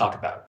what we're going to talk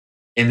about.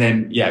 And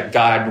then, yeah,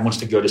 God wants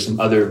to go to some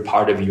other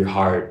part of your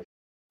heart,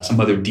 some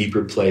other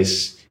deeper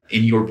place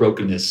in your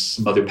brokenness,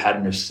 some other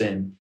pattern of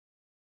sin.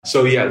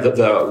 So yeah,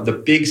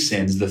 the big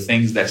sins, the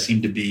things that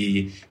seem to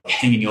be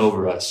hanging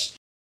over us,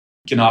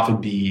 can often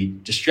be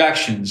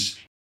distractions,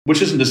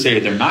 which isn't to say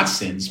they're not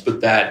sins,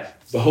 but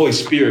that the Holy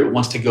Spirit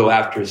wants to go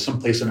after some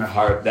place in our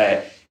heart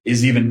that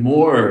is even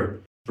more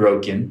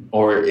broken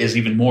or is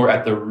even more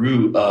at the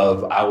root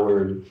of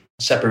our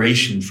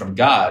separation from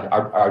God,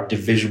 our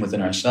division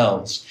within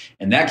ourselves.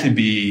 And that can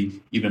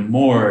be even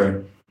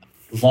more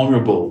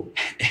vulnerable,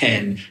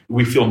 and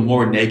we feel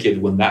more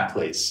naked when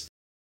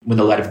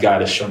the light of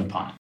God is shown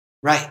upon it.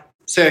 Right.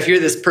 So if you're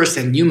this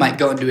person, you might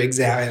go into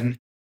Examen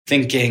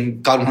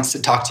thinking God wants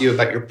to talk to you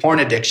about your porn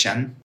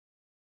addiction,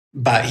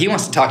 but he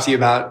wants to talk to you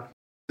about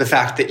the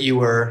fact that you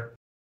were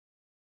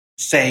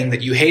saying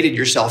that you hated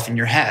yourself in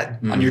your head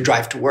on your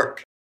drive to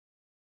work.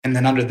 And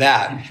then under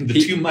that,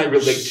 the two might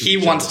relate to he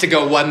wants to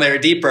go one layer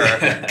deeper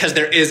because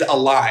there is a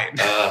line.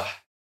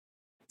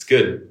 It's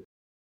good.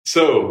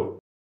 So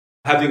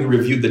having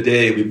reviewed the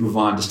day, we move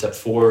on to step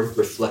 4,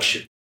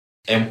 reflection.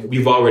 And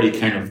we've already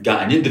kind of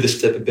gotten into this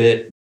step a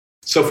bit.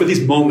 So for these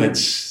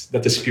moments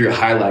that the Spirit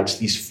highlights,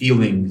 these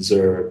feelings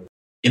or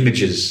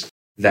images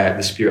that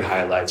the Spirit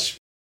highlights,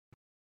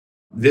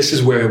 this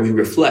is where we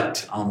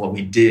reflect on what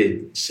we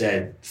did,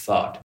 said,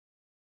 thought.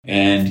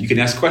 And you can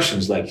ask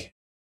questions like,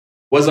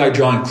 was I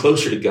drawing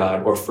closer to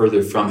God or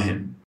further from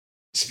him?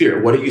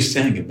 Spirit, what are you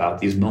saying about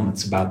these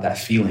moments, about that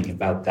feeling,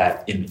 about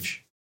that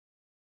image?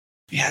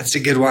 Yeah, it's a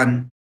good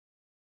one.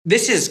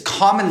 This is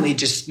commonly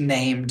just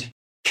named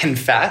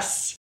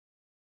confess.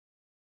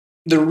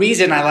 The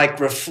reason I like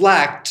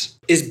reflect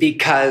is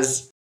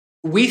because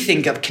we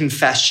think of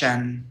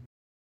confession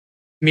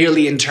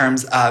merely in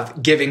terms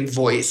of giving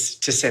voice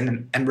to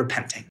sin and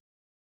repenting.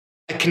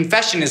 A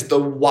confession is the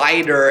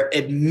wider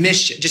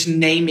admission, just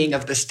naming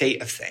of the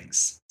state of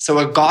things. So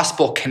a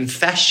gospel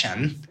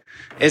confession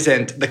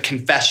isn't the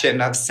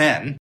confession of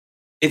sin.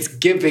 It's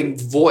giving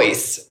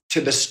voice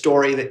to the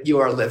story that you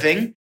are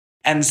living.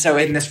 And so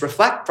in this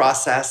reflect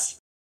process,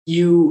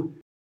 you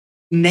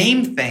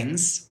name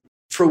things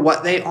for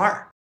what they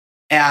are.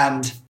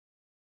 And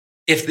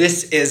if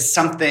this is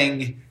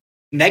something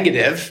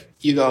negative,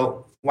 you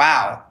go,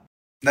 wow,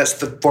 that's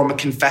the form of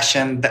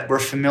confession that we're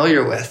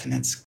familiar with. And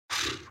it's,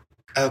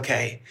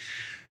 okay,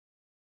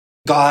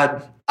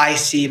 God, I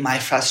see my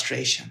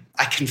frustration.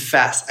 I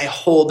confess. I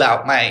hold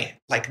out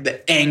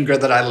the anger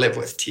that I live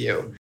with to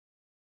you.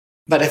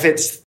 But if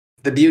it's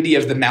the beauty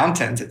of the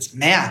mountains, it's,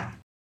 man,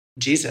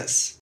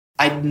 Jesus,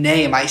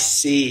 I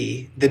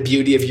see the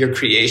beauty of your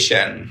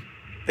creation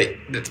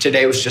that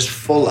today was just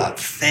full of.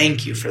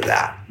 Thank you for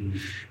that. Mm-hmm.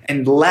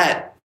 And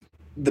let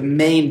the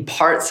main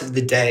parts of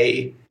the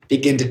day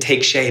begin to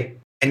take shape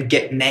and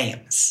get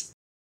names.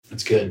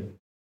 That's good.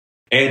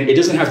 And it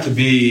doesn't have to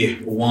be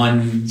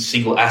one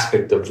single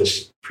aspect of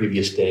this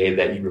previous day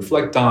that you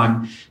reflect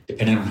on,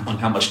 depending on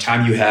how much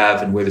time you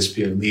have and where the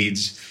Spirit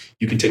leads.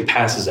 You can take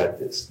passes at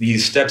this.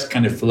 These steps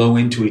kind of flow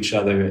into each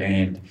other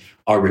and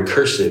are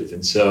recursive.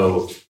 And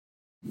so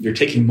you're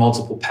taking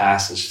multiple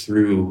passes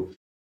through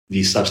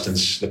the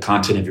substance, the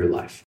content of your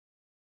life.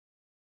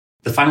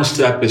 The final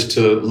step is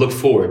to look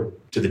forward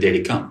to the day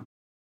to come.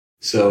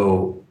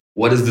 So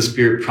what is the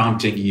Spirit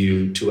prompting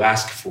you to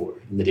ask for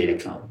in the day to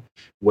come?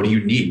 What do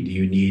you need? Do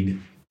you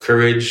need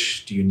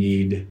courage? Do you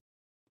need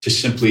to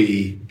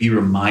simply be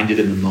reminded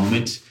in the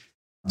moment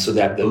so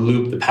that the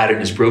loop, the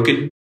pattern is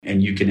broken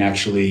and you can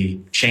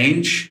actually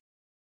change?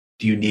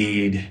 Do you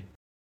need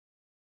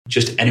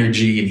just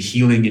energy and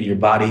healing in your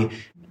body?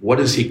 What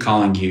is he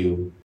calling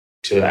you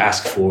to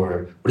ask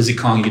for? What is he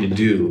calling you to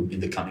do in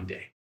the coming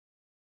day?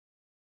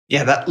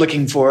 Yeah, that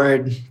looking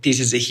forward piece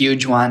is a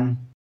huge one.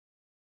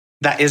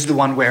 That is the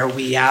one where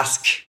we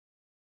ask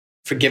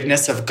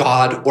forgiveness of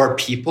God or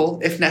people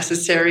if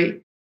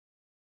necessary.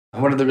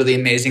 One of the really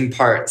amazing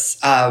parts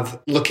of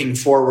looking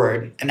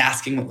forward and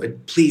asking what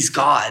would please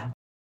God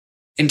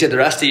into the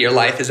rest of your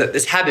life is that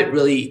this habit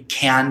really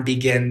can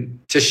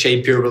begin to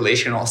shape your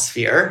relational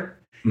sphere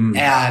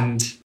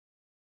and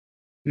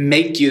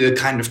make you the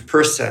kind of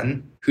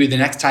person who the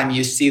next time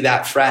you see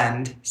that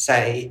friend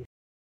say,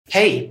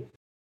 hey,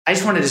 I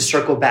just wanted to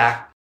circle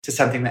back to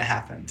something that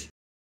happened.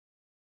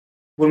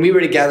 When we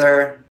were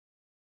together,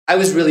 I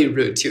was really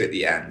rude to at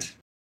the end.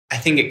 I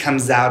think it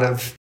comes out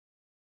of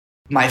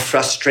my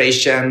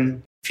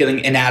frustration, feeling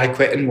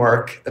inadequate in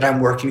work that I'm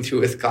working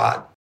through with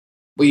God.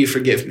 Will you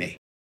forgive me?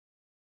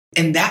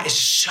 And that is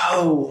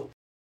so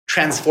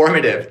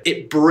transformative.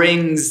 It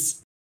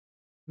brings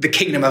the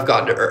kingdom of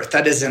God to earth.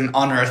 That is an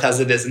on earth as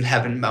it is in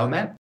heaven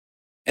moment.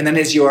 And then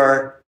as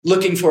you're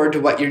looking forward to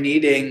what you're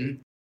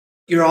needing,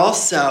 you're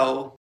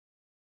also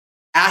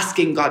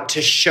asking God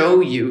to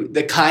show you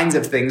the kinds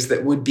of things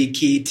that would be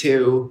key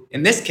to,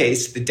 in this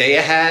case, the day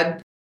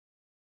ahead,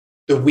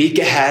 the week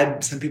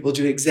ahead. Some people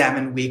do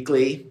Examen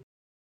weekly.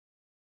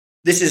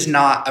 This is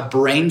not a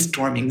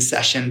brainstorming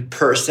session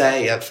per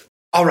se of,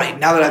 all right,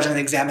 now that I've done the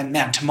Examen,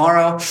 man,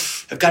 tomorrow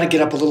I've got to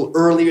get up a little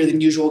earlier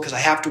than usual because I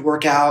have to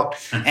work out.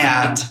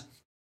 And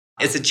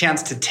it's a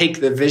chance to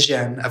take the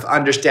vision of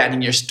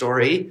understanding your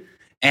story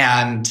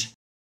and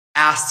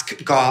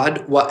ask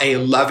God what a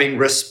loving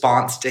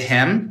response to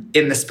him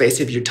in the space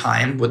of your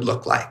time would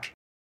look like.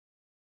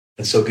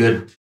 That's so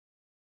good.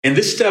 And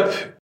this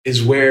step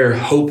is where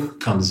hope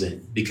comes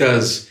in,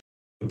 because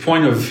the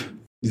point of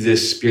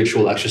this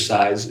spiritual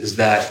exercise is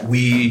that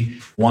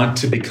we want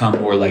to become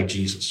more like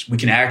Jesus. We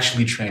can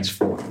actually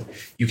transform.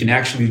 You can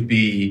actually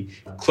be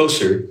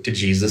closer to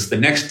Jesus the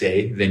next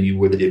day than you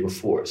were the day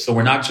before. So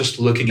we're not just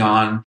looking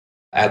on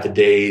at the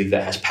day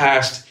that has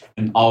passed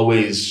and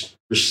always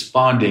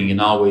responding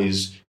and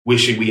always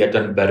wishing we had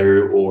done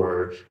better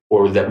or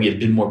that we had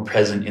been more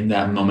present in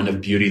that moment of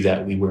beauty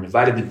that we were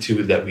invited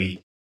into, that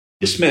we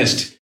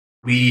dismissed.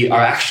 We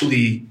are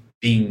actually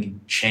being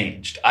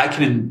changed. I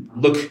can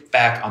look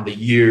back on the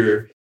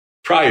year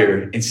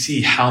prior and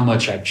see how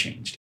much I've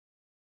changed.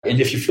 And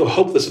if you feel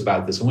hopeless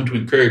about this, I want to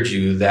encourage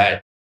you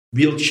that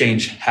real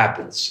change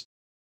happens.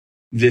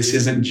 This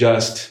isn't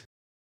just,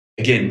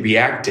 again,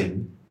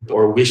 reacting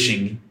or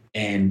wishing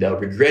and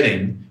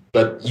regretting,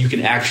 but you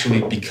can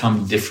actually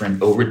become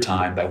different over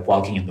time by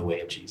walking in the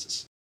way of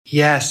Jesus.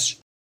 Yes.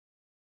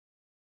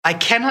 I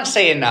cannot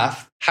say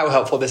enough how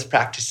helpful this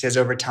practice is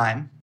over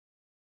time.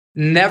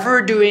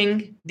 Never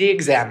doing the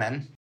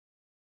Examen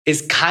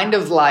is kind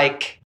of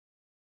like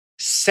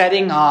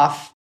setting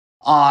off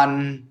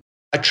on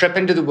a trip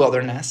into the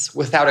wilderness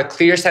without a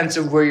clear sense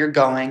of where you're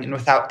going and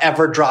without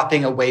ever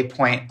dropping a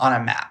waypoint on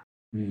a map.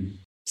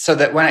 So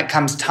that when it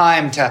comes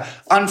time to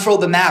unfurl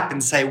the map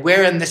and say,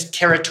 where in this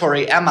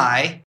territory am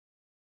I?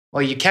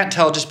 Well, you can't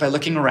tell just by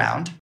looking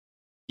around.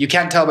 You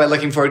can't tell by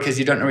looking forward because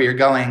you don't know where you're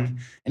going.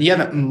 And you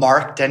haven't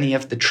marked any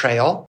of the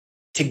trail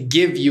to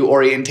give you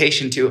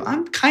orientation to,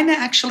 I'm kind of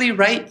actually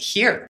right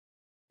here.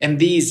 And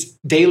these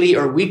daily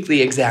or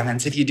weekly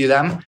examens, if you do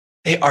them,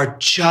 they are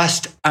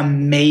just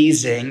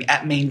amazing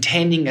at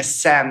maintaining a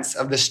sense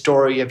of the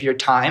story of your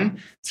time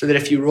so that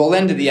if you roll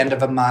into the end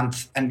of a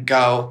month and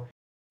go,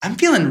 I'm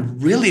feeling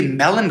really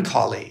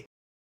melancholy.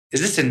 Is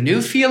this a new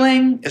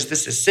feeling? Is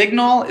this a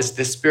signal? Is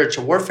this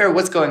spiritual warfare?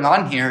 What's going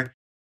on here?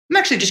 I'm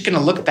actually just going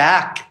to look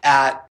back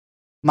at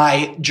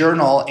my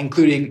journal,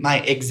 including my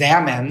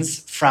examens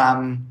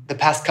from the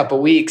past couple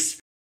of weeks,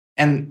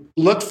 and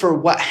look for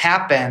what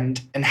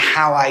happened and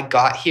how I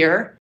got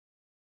here.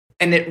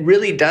 And it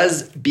really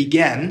does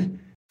begin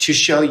to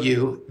show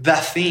you the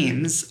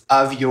themes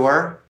of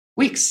your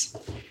weeks.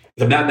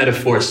 The map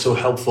metaphor is so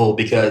helpful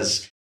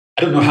because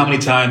I don't know how many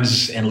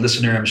times, and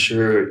listener, I'm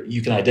sure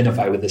you can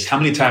identify with this. How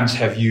many times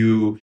have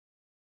you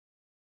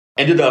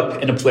ended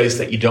up in a place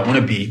that you don't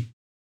want to be?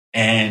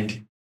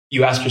 And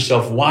you ask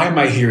yourself, why am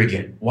I here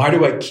again? Why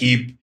do I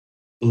keep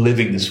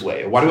living this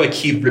way? Why do I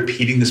keep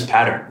repeating this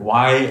pattern?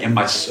 Why am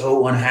I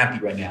so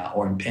unhappy right now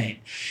or in pain?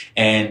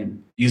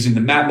 And using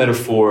the map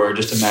metaphor,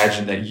 just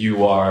imagine that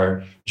you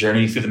are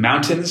journeying through the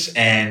mountains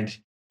and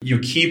you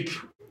keep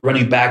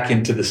running back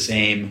into the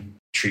same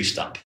tree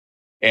stump.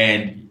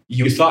 And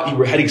you thought you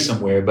were heading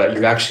somewhere, but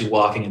you're actually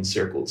walking in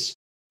circles.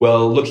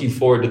 Well, looking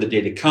forward to the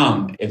day to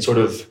come and sort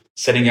of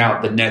setting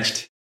out the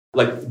next,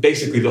 like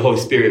basically the Holy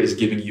Spirit is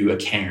giving you a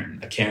cairn.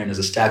 A cairn is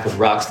a stack of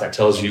rocks that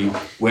tells you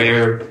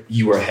where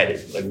you are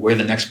headed, like where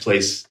the next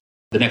place,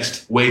 the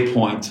next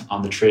waypoint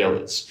on the trail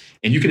is.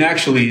 And you can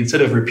actually,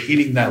 instead of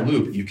repeating that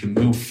loop, you can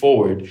move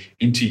forward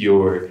into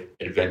your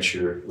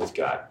adventure with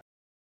God.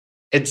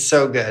 It's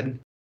so good.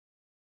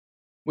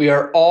 We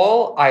are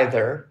all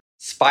either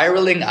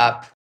spiraling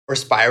up or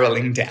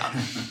spiraling down.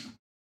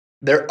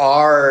 There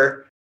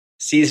are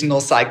seasonal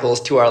cycles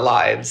to our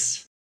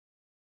lives.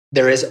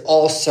 There is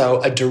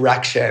also a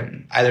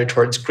direction, either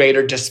towards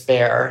greater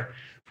despair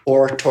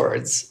or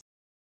towards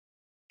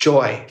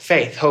joy,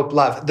 faith, hope,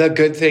 love, the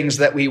good things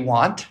that we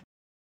want.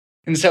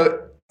 And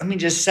so let me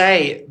just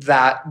say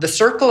that the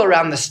circle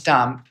around the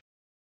stump,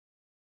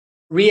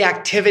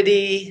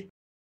 reactivity,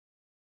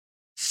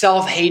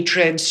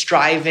 self-hatred,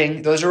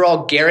 striving, those are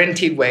all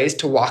guaranteed ways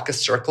to walk a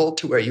circle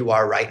to where you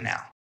are right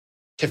now.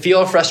 To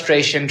feel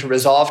frustration, to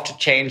resolve to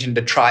change, and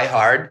to try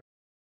hard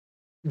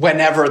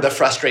whenever the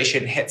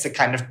frustration hits a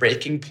kind of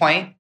breaking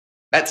point.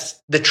 That's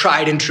the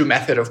tried and true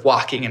method of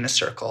walking in a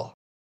circle.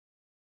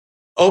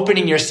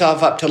 Opening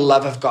yourself up to the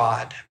love of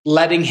God,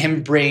 letting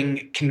him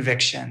bring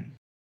conviction.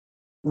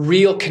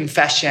 real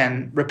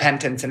confession,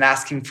 repentance, and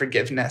asking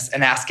forgiveness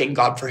and asking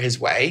God for his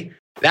way,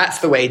 that's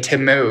the way to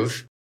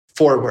move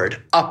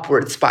forward,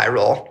 upward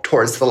spiral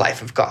towards the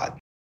life of God.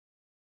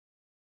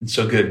 It's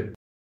so good.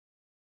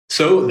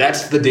 So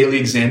that's the daily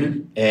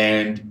examen,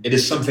 and it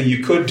is something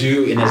you could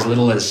do in as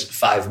little as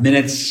 5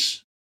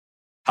 minutes,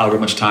 however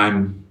much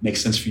time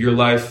makes sense for your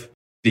life.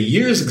 The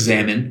year's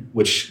examen,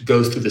 which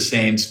goes through the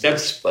same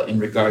steps, but in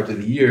regard to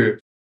the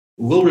year,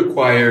 will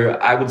require,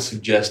 I would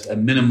suggest, a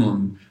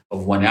minimum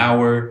of 1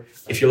 hour.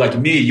 If you're like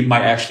me, you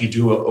might actually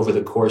do it over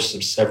the course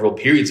of several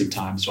periods of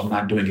time, so I'm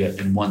not doing it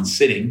in one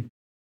sitting.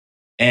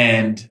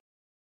 And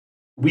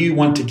we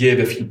want to give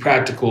a few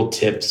practical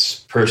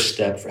tips per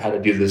step for how to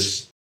do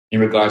this in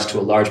regards to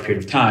a large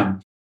period of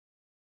time.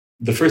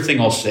 The first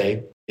thing I'll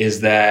say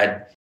is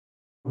that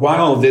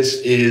while this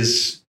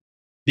is,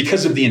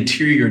 because of the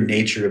interior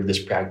nature of this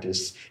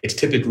practice, it's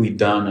typically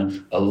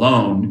done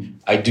alone,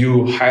 I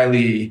do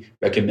highly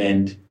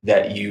recommend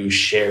that you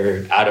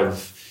share out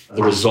of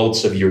the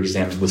results of your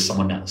examen with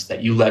someone else,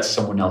 that you let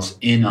someone else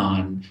in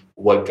on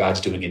what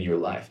God's doing in your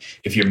life.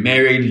 If you're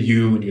married,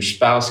 you and your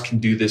spouse can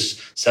do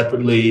this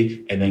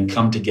separately and then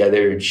come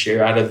together and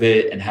share out of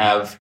it and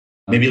have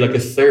maybe like a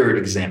third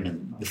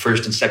examen, the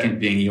first and second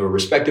being your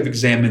respective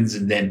examens,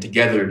 and then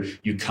together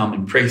you come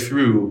and pray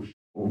through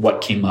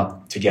what came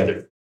up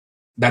together.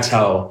 That's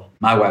how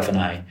my wife and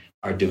I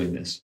are doing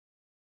this.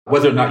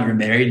 Whether or not you're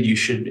married, you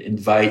should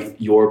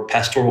invite your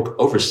pastoral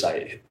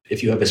oversight.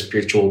 If you have a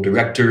spiritual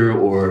director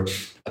or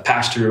a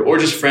pastor or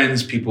just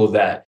friends, people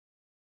that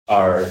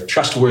are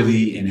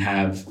trustworthy and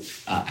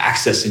have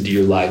access into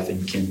your life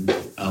and can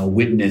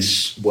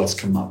witness what's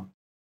come up.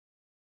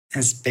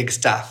 It's big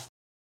stuff.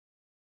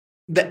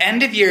 The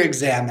end of year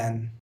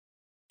examen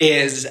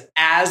is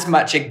as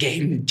much a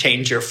game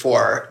changer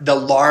for the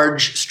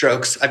large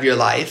strokes of your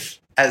life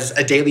as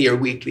a daily or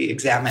weekly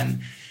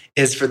examen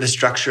is for the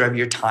structure of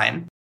your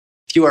time.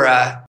 If you are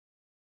a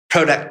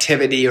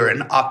productivity or an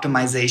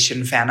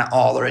optimization fan at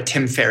all, or a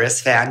Tim Ferriss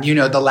fan, you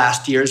know the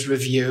last year's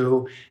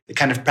review, the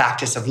kind of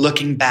practice of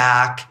looking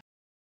back,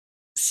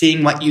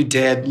 seeing what you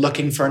did,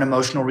 looking for an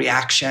emotional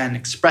reaction,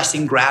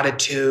 expressing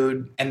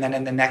gratitude, and then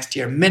in the next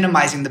year,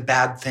 minimizing the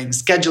bad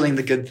things, scheduling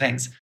the good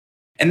things.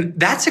 And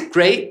that's a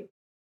great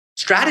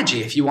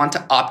strategy if you want to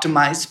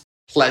optimize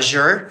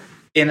pleasure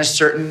in a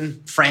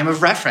certain frame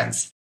of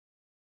reference.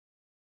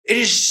 It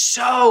is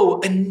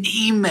so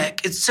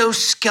anemic. It's so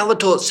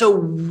skeletal. It's so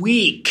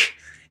weak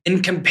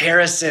in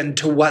comparison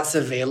to what's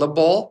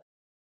available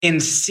in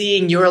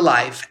seeing your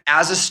life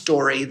as a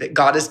story that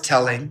God is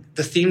telling,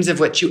 the themes of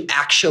which you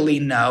actually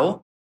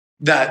know,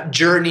 the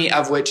journey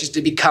of which is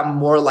to become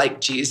more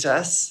like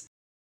Jesus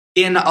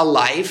in a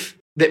life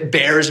that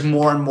bears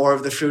more and more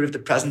of the fruit of the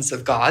presence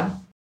of God.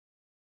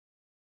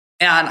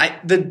 And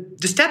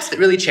the steps that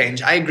really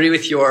change, I agree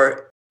with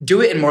your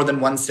do it in more than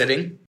one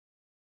sitting.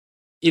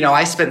 You know,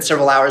 I spent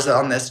several hours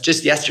on this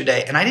just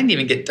yesterday, and I didn't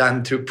even get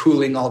done through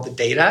pooling all the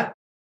data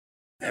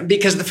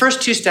because the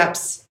first two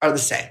steps are the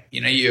same.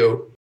 You know,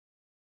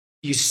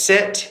 you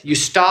sit, you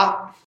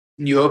stop,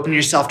 and you open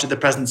yourself to the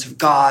presence of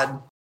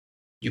God.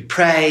 You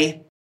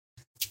pray,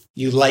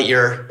 you light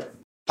your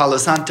Palo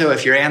Santo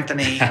if you're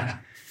Anthony.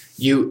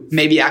 You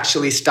maybe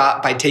actually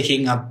stop by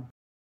taking a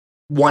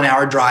 1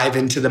 hour drive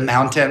into the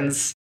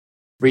mountains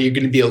where you're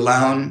going to be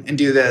alone and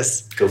do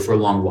this. Go for a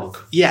long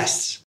walk.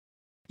 Yes.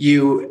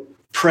 You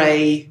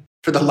pray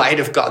for the light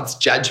of God's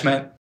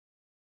judgment,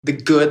 the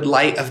good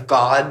light of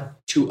God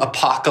to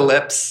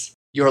apocalypse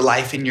your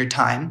life and your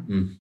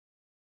time.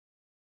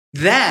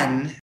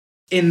 Then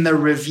in the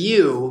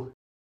review,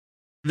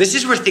 this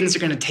is where things are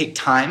going to take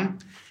time.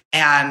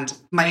 And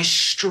my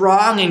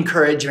strong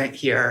encouragement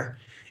here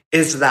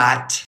is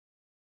that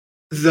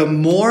the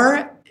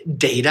more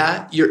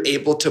data you're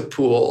able to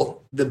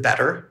pool, the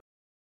better.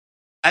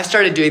 I've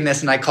started doing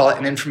this and I call it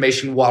an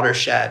information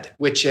watershed,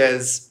 which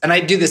is, and I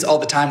do this all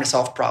the time to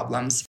solve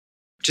problems,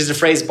 which is a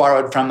phrase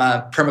borrowed from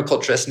a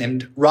permaculturist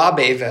named Rob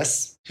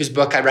Avis, whose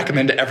book I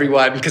recommend to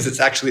everyone because it's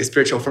actually a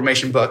spiritual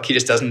formation book. He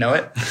just doesn't know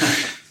it.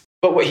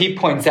 But what he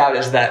points out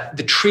is that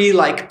the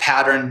tree-like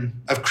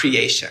pattern of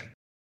creation,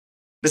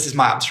 this is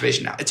my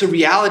observation now, it's a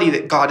reality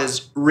that God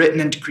has written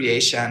into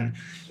creation,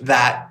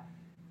 that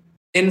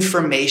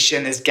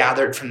information is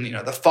gathered from,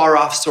 the far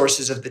off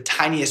sources of the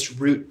tiniest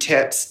root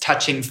tips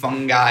touching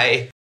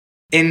fungi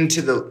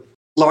into the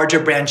larger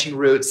branching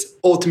roots,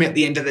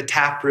 ultimately into the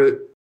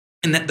taproot,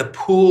 and that the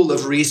pool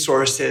of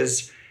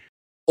resources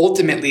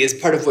ultimately is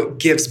part of what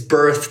gives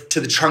birth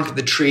to the trunk of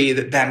the tree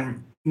that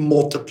then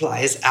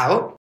multiplies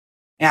out.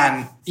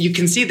 And you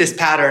can see this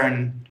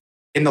pattern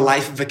in the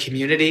life of a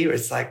community where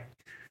it's like,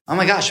 oh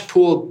my gosh,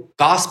 pool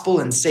gospel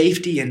and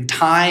safety and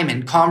time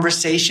and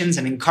conversations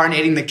and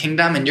incarnating the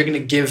kingdom, and you're going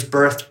to give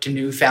birth to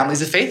new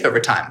families of faith over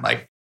time.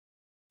 Like,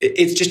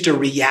 it's just a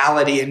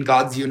reality in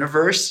God's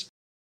universe.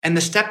 And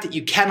the step that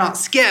you cannot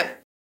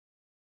skip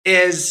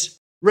is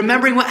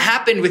remembering what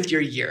happened with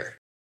your year.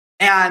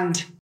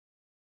 And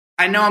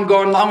I know I'm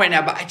going long right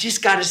now, but I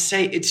just got to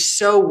say it's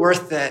so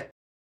worth it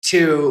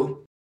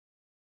to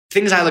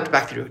things I looked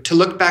back through, to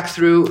look back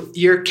through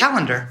your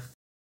calendar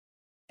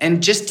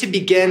and just to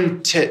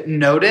begin to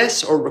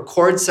notice or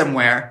record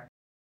somewhere.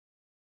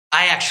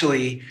 I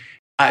actually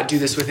do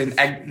this within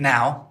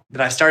now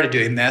that I've started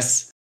doing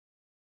this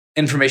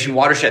information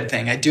watershed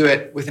thing. I do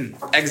it with an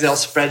Excel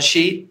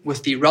spreadsheet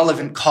with the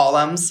relevant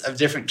columns of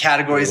different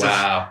categories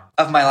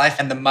of my life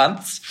and the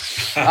months.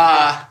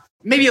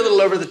 Maybe a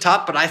little over the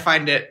top, but I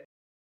find it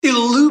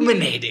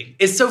illuminating.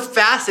 It's so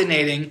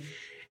fascinating.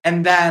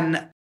 And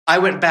then I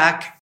went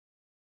back,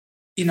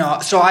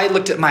 so I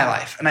looked at my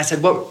life and I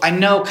said, well, I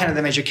know kind of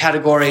the major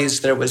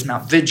categories. There was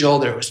Mount Vigil,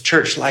 there was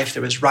church life,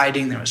 there was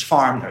writing, there was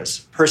farm, there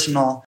was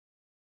personal.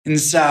 And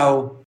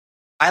so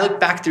I looked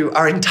back through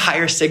our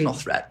entire Signal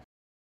thread,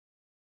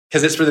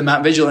 because it's where the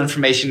Mount Vigil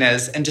information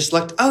is, and just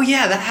looked, oh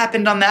yeah, that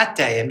happened on that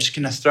day. I'm just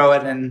going to throw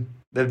it in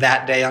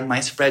that day on my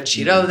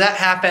spreadsheet. Oh, that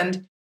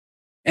happened.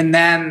 And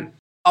then,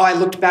 I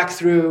looked back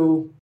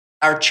through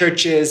our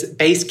church's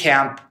base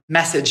camp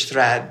message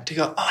thread to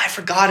go, oh, I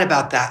forgot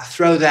about that.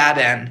 Throw that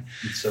in.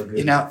 It's so good.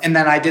 And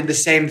then I did the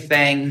same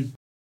thing.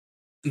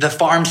 The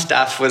farm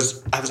stuff I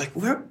was like,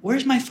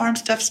 where's my farm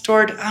stuff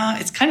stored?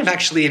 It's kind of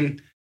actually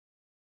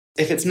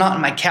if it's not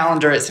in my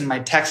calendar, it's in my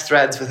text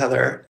threads with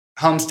other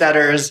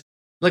homesteaders.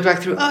 Look back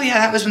through, oh yeah,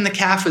 that was when the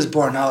calf was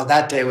born. Oh,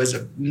 that day was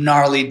a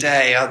gnarly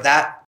day. Oh,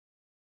 that.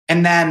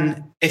 And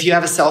then if you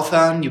have a cell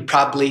phone, you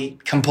probably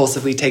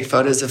compulsively take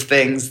photos of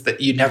things that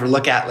you never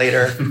look at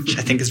later, which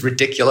I think is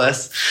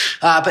ridiculous.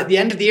 But the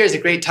end of the year is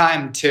a great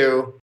time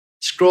to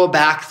scroll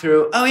back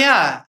through, oh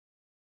yeah,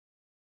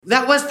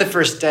 that was the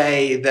first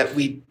day that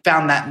we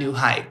found that new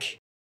hike.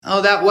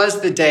 Oh, that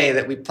was the day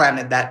that we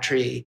planted that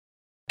tree.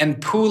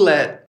 And pool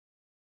it.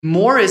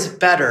 More is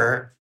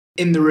better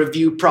in the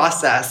review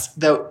process,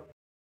 though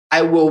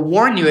I will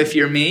warn you, if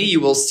you're me, you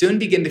will soon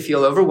begin to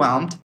feel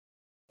overwhelmed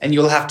and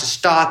you'll have to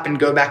stop and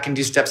go back and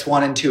do steps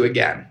 1 and 2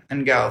 again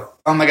and go,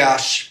 oh my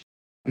gosh,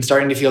 I'm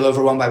starting to feel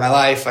overwhelmed by my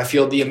life. I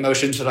feel the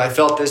emotions that I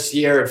felt this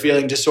year,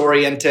 feeling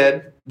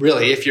disoriented.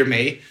 Really, if you're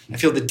me, I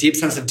feel the deep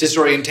sense of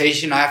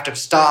disorientation. I have to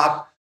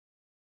stop.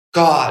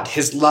 God,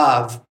 his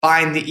love,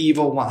 bind the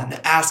evil one,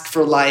 ask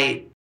for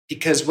light,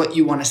 because what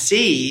you want to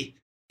see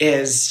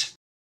is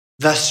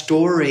the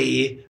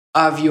story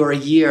of your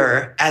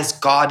year as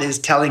God is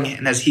telling it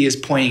and as he is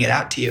pointing it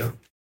out to you.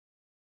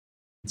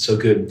 So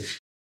good.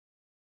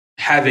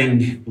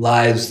 Having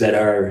lives that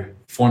are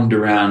formed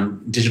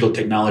around digital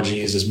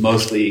technologies is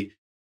mostly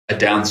a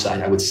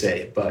downside, I would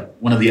say. But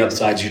one of the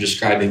upsides you're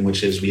describing,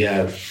 which is we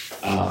have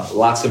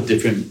lots of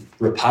different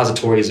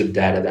repositories of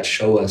data that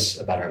show us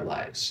about our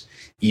lives.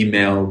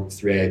 Email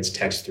threads,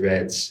 text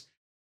threads.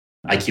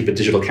 I keep a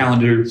digital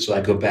calendar, so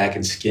I go back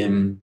and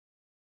skim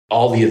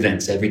all the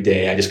events every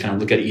day. I just kind of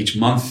look at each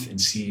month and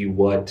see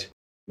what's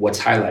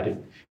highlighted.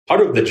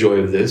 Part of the joy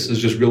of this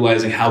is just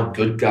realizing how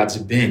good God's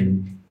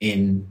been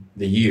in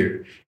the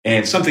year.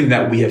 And something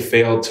that we have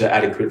failed to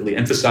adequately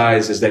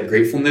emphasize is that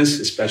gratefulness,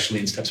 especially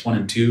in steps 1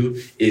 and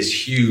 2,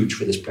 is huge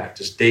for this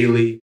practice.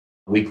 Daily,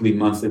 weekly,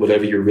 monthly,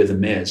 whatever your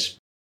rhythm is.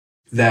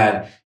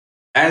 That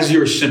as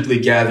you're simply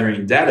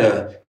gathering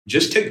data,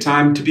 just take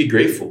time to be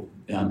grateful.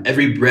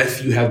 Every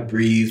breath you have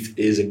breathed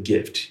is a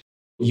gift.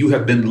 You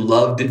have been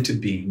loved into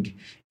being,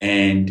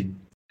 and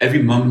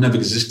every moment of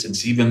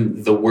existence,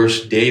 even the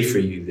worst day for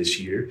you this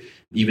year,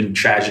 even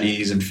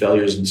tragedies and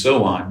failures and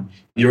so on,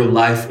 your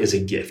life is a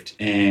gift.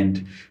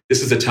 And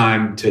this is a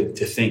time to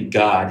thank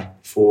God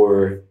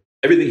for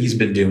everything he's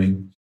been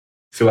doing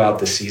throughout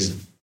the season.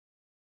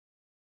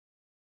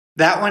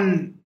 That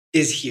one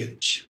is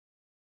huge.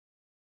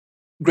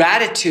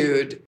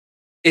 Gratitude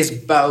is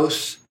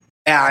both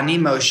an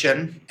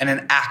emotion and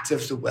an act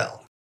of the will.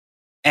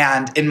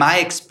 And in my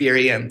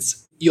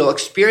experience, you'll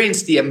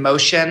experience the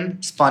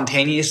emotion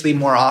spontaneously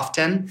more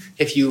often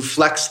if you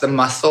flex the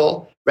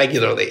muscle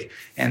regularly.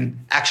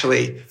 And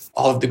actually,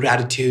 all of the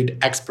gratitude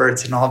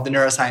experts and all of the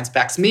neuroscience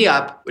backs me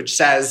up, which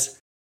says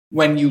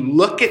when you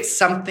look at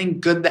something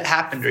good that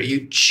happened, or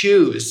you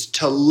choose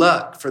to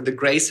look for the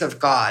grace of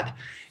God,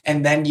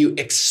 and then you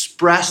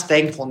express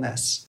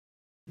thankfulness,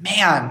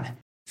 man,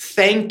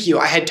 thank you.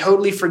 I had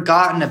totally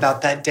forgotten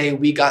about that day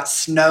we got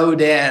snowed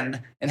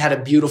in and had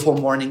a beautiful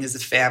morning as a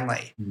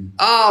family.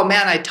 Oh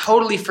man, I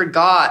totally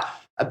forgot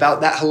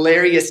about that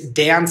hilarious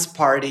dance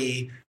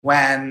party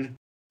when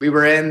we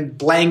were in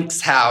blank's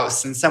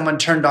house and someone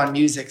turned on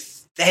music.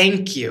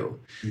 Thank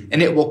you.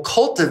 And it will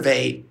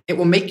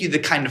make you the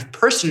kind of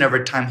person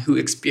over time who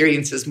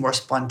experiences more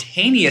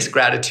spontaneous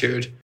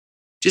gratitude,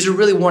 which is a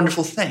really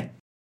wonderful thing.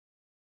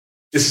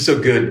 This is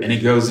so good, and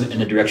it goes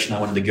in a direction I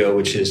wanted to go,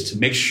 which is to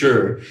make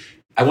sure,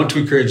 I want to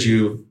encourage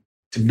you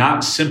to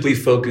not simply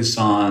focus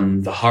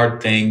on the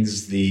hard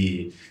things,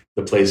 the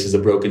places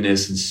of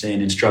brokenness and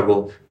sin and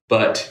struggle,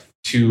 but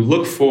to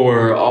look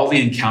for all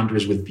the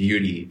encounters with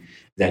beauty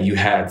that you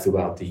had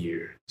throughout the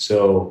year.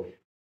 So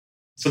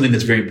something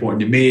that's very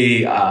important to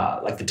me,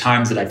 like the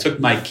times that I took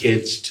my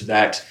kids to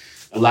that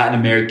Latin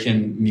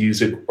American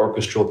music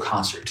orchestral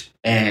concert,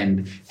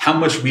 and how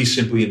much we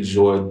simply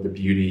enjoyed the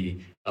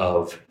beauty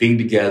of being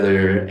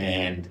together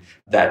and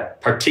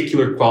that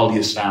particular quality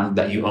of sound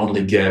that you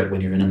only get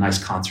when you're in a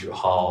nice concert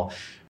hall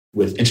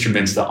with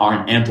instruments that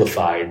aren't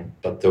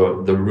amplified, but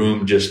the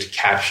room just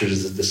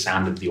captures the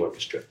sound of the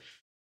orchestra.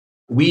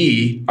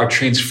 We are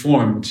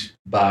transformed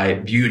by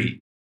beauty.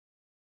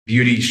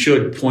 Beauty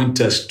should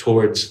point us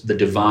towards the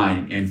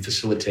divine and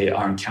facilitate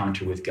our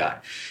encounter with God.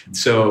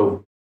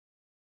 So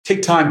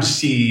take time to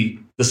see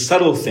the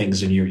subtle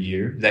things in your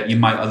year that you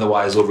might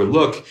otherwise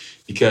overlook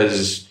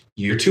because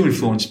you're too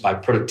influenced by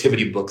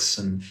productivity books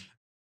and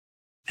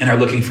are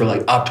looking for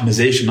like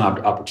optimization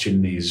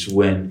opportunities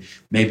when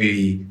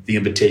maybe the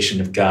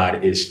invitation of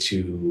God is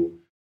to,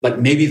 like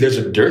maybe there's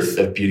a dearth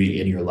of beauty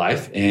in your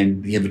life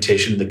and the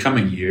invitation in the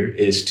coming year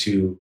is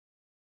to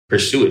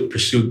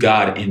pursue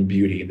God in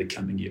beauty in the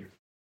coming year.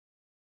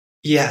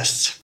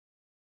 Yes.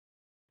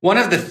 One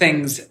of the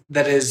things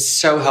that is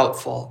so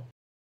helpful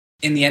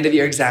in the end of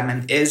your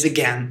examen is,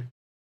 again,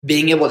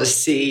 being able to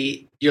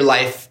see your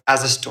life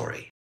as a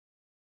story.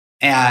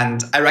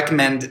 And I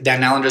recommend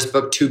Dan Allender's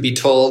book, To Be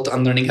Told,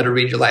 on learning how to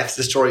read your life as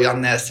a story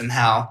on this and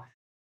how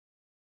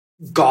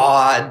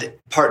God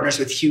partners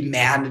with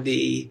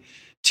humanity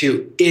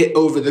to,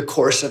 over the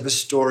course of a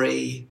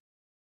story,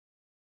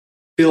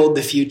 build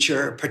the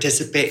future,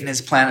 participate in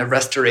his plan of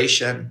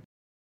restoration.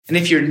 And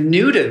if you're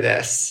new to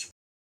this,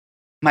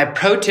 my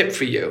pro tip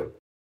for you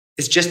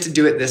is just to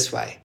do it this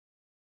way.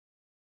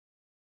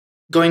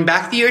 Going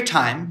back to your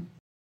time,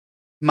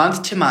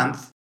 month to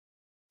month,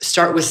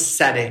 start with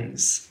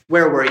settings.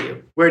 Where were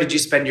you? Where did you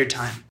spend your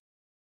time?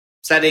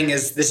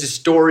 This is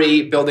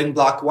story, building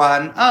block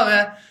one. Oh,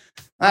 yeah.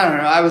 I don't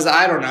know.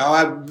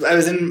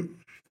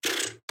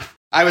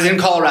 I was in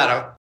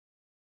Colorado.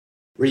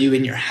 Were you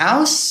in your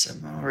house?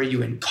 Were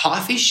you in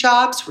coffee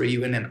shops? Were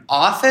you in an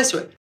office?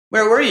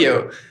 Where were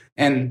you?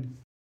 And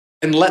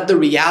let the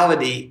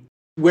reality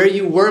where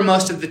you were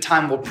most of the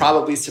time will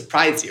probably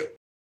surprise you.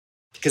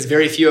 Because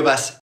very few of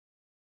us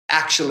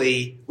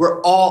actually,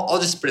 I'll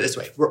just put it this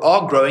way, we're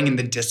all growing in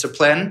the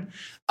discipline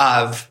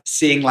of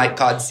seeing like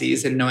God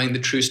sees and knowing the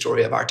true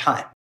story of our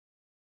time.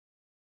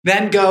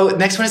 Then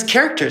next one is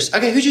characters.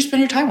 Okay, who'd you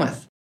spend your time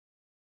with?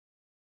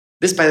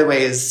 This, by the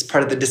way, is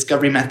part of the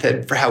discovery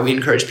method for how we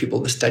encourage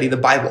people to study the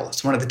Bible.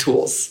 It's one of the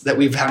tools that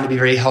we've found to be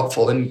very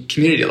helpful in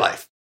community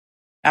life.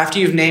 After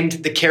you've named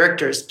the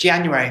characters,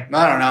 January,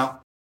 I don't know.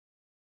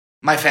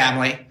 My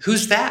family,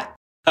 who's that?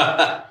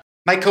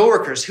 My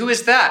coworkers, who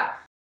is that?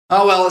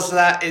 Oh, well,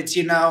 it's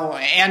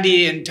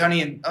Andy and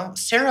Tony and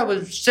Sarah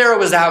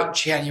was out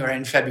January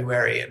and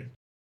February and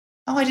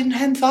I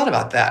hadn't thought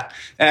about that.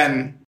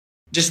 And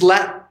just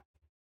let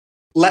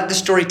the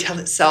story tell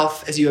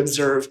itself as you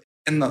observe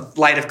in the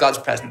light of God's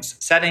presence.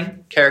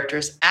 Setting,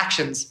 characters,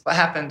 actions. What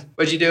happened?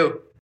 What'd you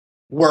do?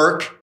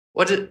 Work.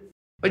 What'd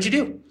you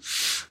do?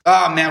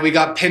 Oh man, we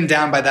got pinned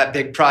down by that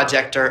big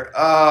project. Or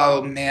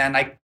oh man,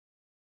 I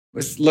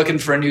was looking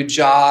for a new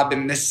job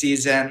in this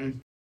season.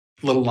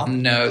 A little on the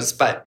nose,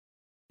 but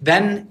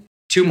then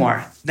two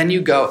more. Then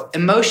you go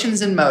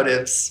emotions and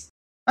motives.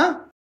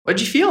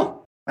 What'd you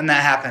feel when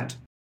that happened?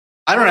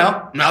 I don't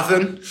know,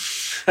 nothing.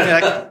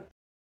 You're like,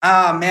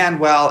 oh man,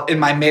 well, in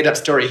my made up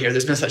story here,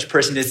 there's no such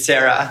person as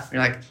Sarah.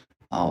 You're like,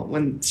 oh,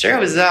 when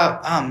Sarah was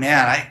out, oh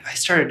man, I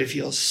started to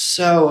feel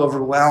so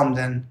overwhelmed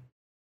and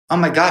oh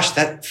my gosh,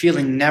 that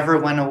feeling never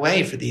went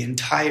away for the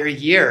entire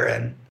year.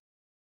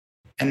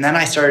 And then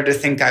I started to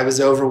think I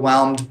was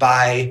overwhelmed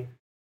by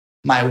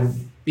my,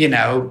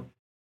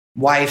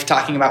 wife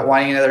talking about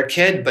wanting another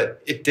kid,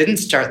 but it didn't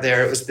start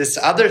there. It was this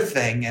other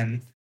thing.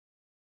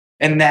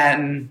 And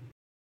then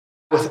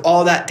with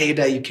all that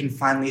data, you can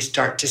finally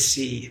start to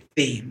see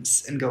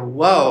themes and go,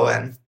 whoa.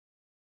 And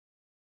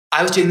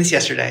I was doing this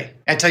yesterday.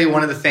 I tell you,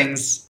 one of the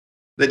things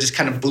that just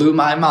kind of blew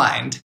my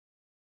mind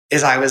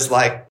is I was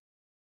like,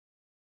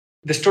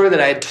 the story that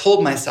I had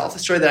told myself, the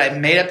story that I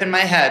made up in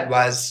my head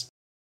was,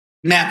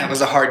 man, that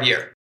was a hard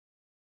year.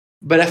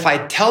 But if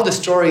I tell the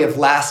story of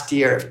last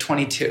year of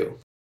 22,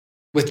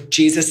 with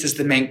Jesus as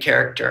the main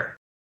character,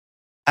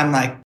 I'm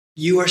like,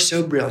 you are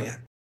so brilliant.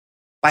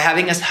 By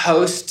having us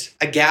host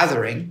a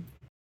gathering,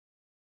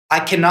 I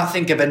cannot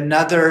think of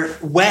another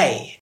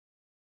way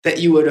that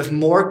you would have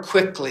more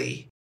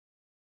quickly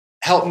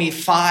helped me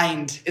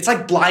find. It's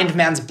like blind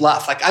man's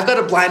bluff. Like I've got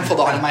a blindfold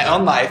on in my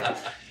own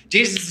life.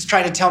 Jesus is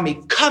trying to tell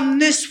me, come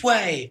this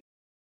way.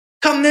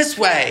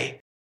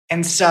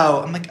 And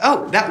so I'm like,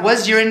 oh, that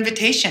was your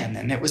invitation.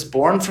 And it was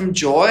born from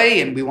joy.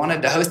 And we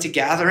wanted to host a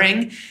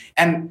gathering.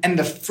 And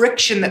the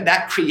friction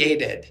that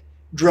created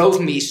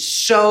drove me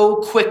so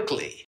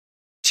quickly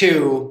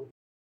to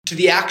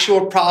the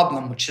actual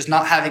problem, which is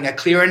not having a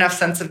clear enough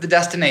sense of the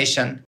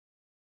destination,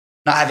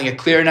 not having a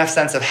clear enough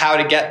sense of how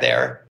to get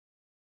there,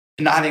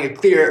 and not having a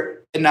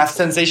clear enough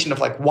sensation of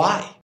like,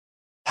 why?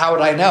 How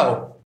would I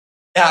know?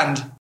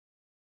 And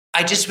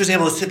I just was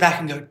able to sit back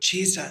and go,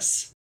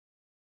 Jesus,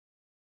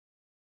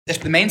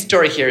 if the main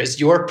story here is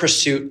your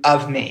pursuit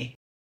of me,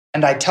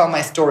 and I tell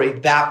my story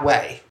that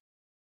way,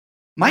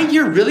 my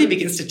year really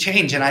begins to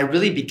change, and I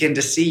really begin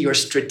to see your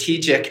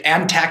strategic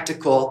and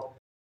tactical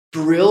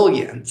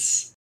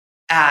brilliance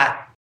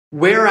at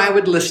where I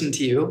would listen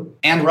to you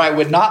and where I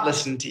would not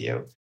listen to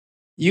you,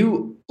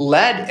 you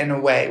led in a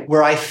way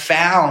where I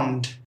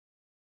found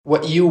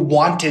what you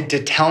wanted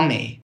to tell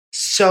me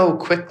so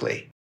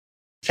quickly.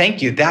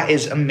 Thank you. That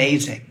is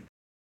amazing.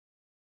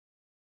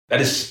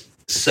 That is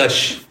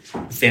such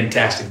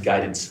fantastic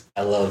guidance.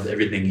 I love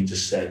everything you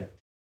just said.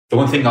 The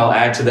one thing I'll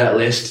add to that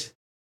list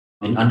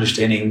in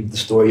understanding the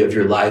story of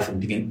your life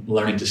and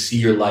learning to see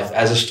your life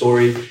as a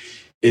story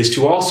is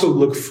to also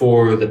look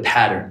for the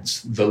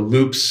patterns, the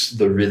loops,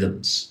 the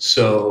rhythms.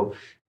 So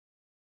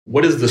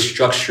what is the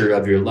structure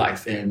of your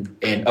life? And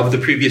of the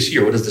previous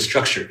year, what is the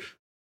structure?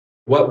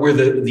 What were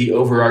the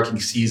overarching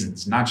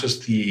seasons? Not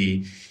just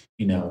the,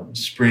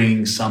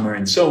 spring, summer,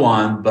 and so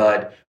on,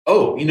 but,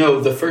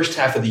 the first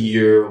half of the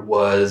year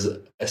was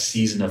a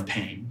season of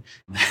pain.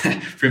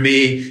 For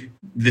me,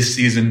 this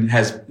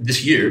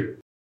year,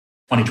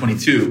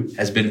 2022,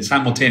 has been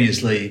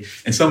simultaneously,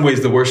 in some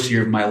ways, the worst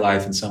year of my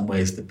life, in some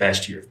ways, the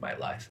best year of my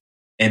life.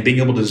 And being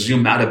able to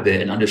zoom out a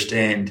bit and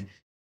understand,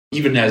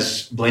 even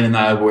as Blaine and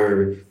I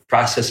were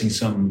processing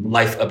some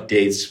life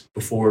updates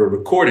before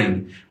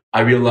recording,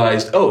 I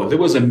realized, there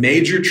was a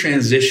major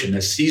transition,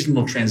 a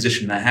seasonal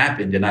transition that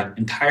happened, and I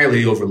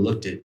entirely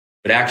overlooked it.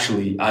 But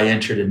actually, I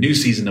entered a new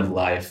season of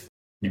life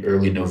in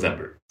early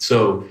November.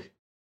 So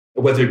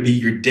whether it be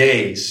your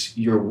days,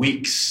 your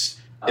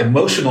weeks,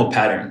 emotional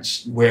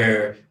patterns,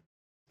 where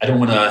I don't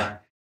want to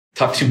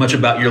talk too much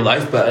about your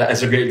life, but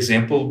as a great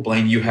example,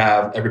 Blaine, you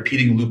have a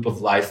repeating loop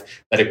of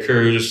life that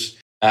occurs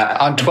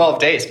on 12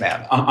 days,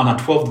 man. On a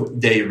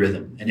 12-day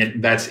rhythm.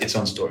 And that's its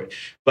own story.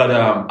 But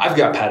I've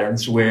got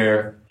patterns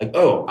where,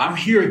 I'm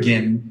here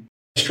again,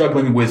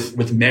 struggling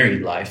with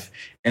married life.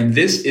 And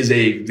this is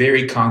a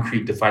very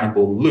concrete,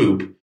 definable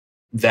loop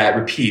that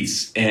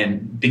repeats.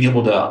 And being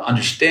able to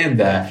understand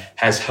that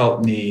has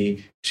helped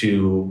me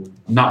to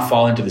not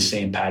fall into the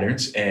same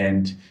patterns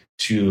and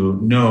to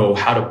know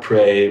how to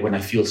pray when I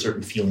feel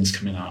certain feelings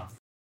coming on.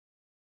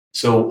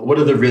 So what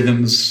are the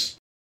rhythms,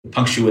 the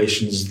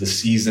punctuations, the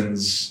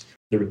seasons,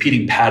 the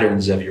repeating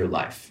patterns of your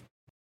life?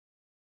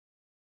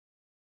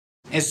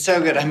 It's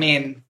so good. I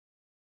mean,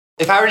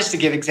 if I were just to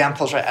give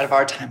examples right out of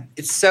our time,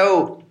 it's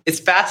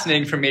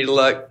fascinating for me to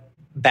look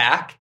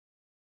back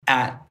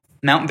at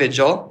Mount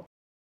Vigil.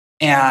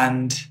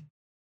 And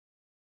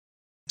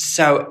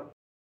so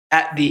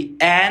at the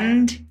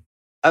end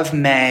of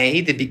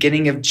May, the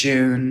beginning of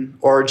June,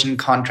 Origin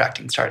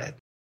contracting started.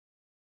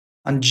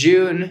 On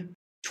June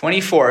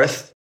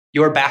 24th,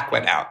 your back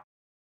went out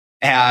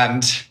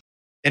and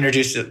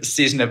introduced a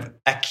season of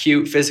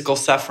acute physical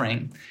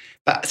suffering.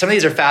 But some of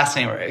these are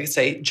fascinating. Where I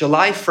say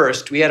July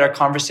 1st, we had our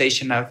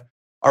conversation of,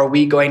 are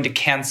we going to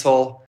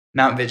cancel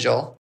Mount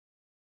Vigil?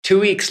 2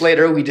 weeks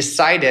later, we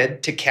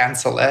decided to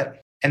cancel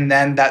it. And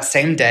then that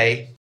same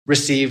day,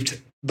 received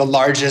the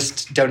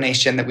largest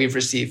donation that we've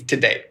received to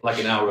date. Like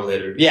an hour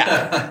later.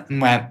 Yeah.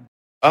 And went,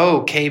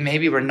 okay,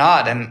 maybe we're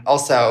not. And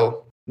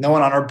also, no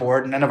one on our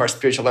board, none of our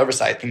spiritual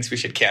oversight thinks we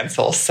should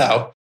cancel.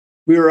 So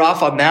we were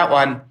off on that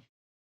one.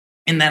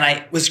 And then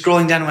I was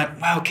scrolling down and went,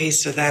 wow, okay,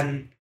 so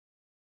then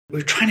we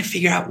were trying to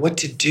figure out what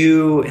to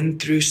do in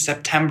through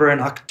September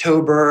and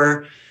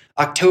October.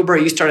 October,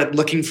 you started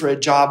looking for a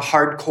job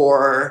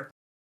hardcore.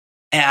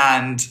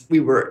 And we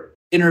were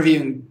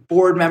interviewing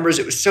board members.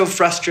 It was so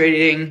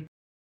frustrating.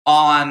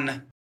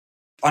 On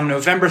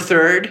November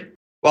 3rd,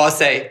 well, I'll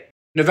say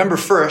November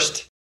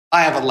 1st,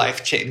 I have a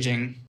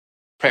life-changing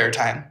prayer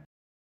time.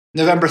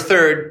 November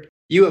 3rd,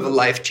 you have a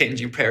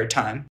life-changing prayer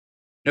time.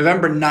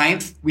 November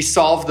 9th, we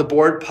solve the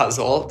board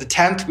puzzle. The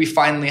 10th, we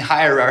finally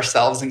hire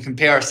ourselves and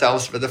compare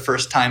ourselves for the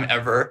first time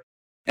ever.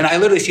 And I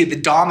literally see the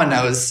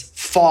dominoes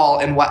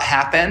fall in what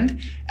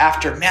happened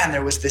after,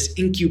 there was this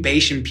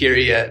incubation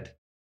period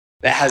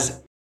that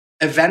has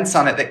events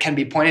on it that can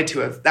be pointed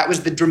to. That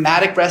was the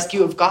dramatic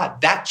rescue of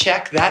God. That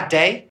check, that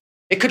day,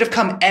 it could have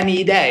come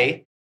any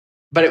day,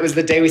 but it was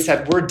the day we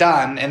said, we're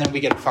done, and then we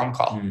get a phone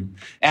call.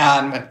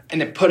 And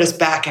it put us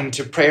back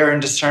into prayer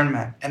and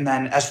discernment. And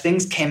then as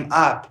things came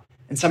up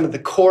and some of the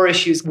core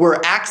issues were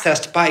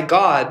accessed by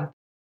God,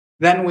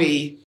 then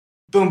we,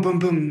 boom, boom,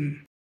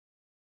 boom,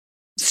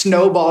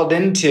 snowballed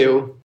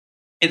into,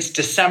 it's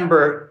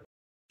December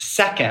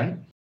 2nd.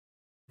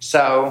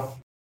 So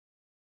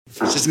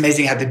it's just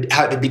amazing how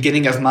at the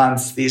beginning of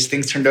months, these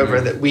things turned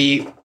over, that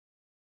we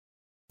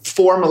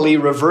formally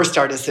reversed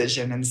our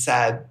decision and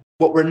said,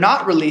 what we're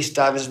not released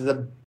of is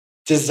the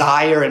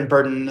desire and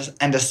burden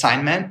and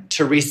assignment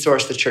to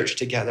resource the church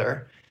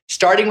together,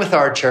 starting with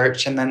our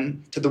church and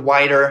then to the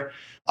wider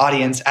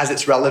audience as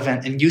it's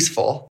relevant and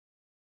useful.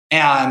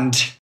 And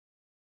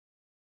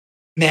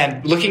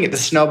looking at the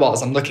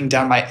snowballs, I'm looking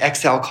down my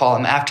Excel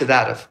column after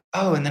that of,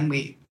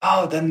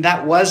 then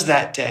that was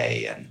that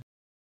day. And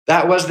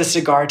that was the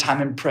cigar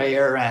time in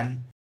prayer.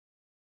 And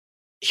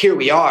here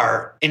we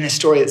are in a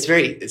story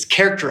it's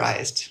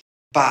characterized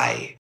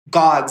by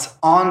God's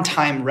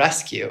on-time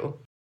rescue,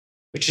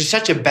 which is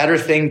such a better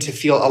thing to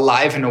feel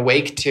alive and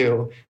awake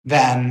to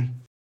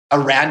than a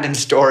random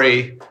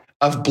story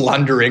of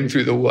blundering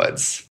through the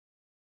woods.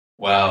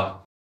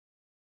 Wow.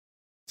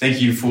 Thank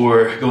you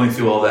for going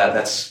through all that.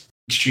 That's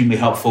extremely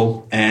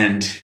helpful.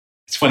 And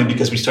it's funny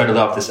because we started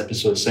off this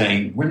episode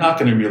saying we're not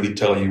going to really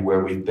tell you where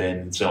we've been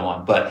and so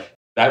on. But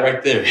that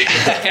right there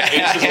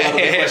answers a lot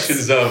of the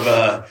questions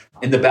of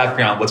in the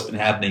background, what's been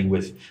happening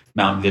with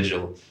Mount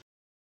Vigil.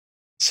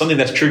 Something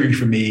that's triggering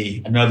for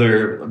me,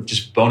 another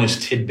just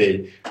bonus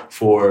tidbit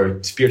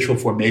for spiritual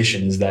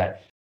formation is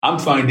that I'm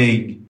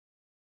finding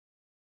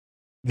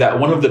that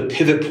one of the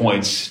pivot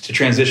points to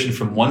transition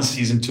from one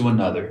season to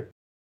another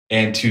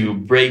and to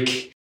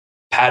break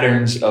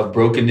patterns of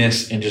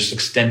brokenness and just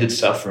extended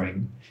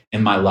suffering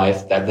in my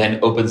life that then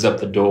opens up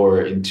the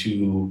door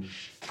into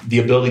the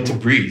ability to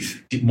breathe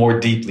more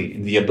deeply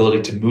and the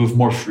ability to move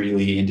more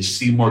freely and to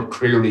see more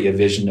clearly a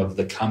vision of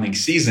the coming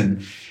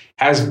season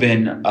has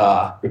been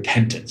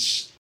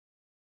repentance.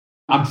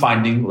 I'm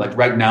finding, like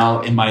right now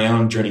in my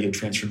own journey of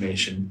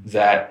transformation,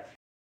 that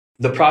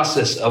the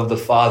process of the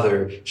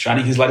Father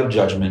shining his light of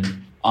judgment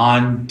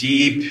on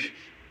deep,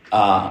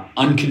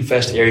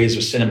 unconfessed areas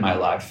of sin in my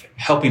life,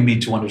 helping me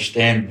to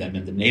understand them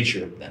and the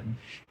nature of them,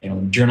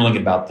 journaling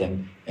about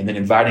them, and then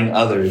inviting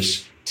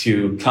others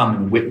to come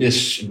and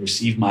witness and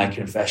receive my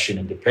confession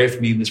and to pray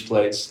for me in this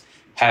place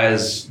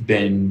has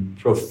been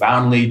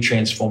profoundly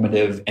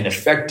transformative and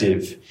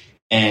effective.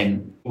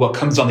 And what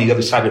comes on the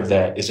other side of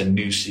that is a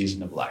new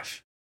season of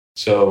life.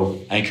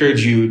 So I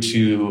encourage you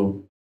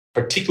to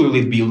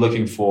particularly be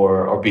looking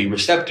for or be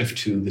receptive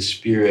to the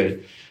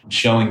Spirit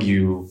showing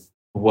you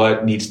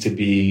what needs to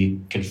be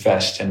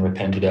confessed and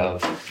repented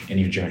of in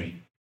your journey.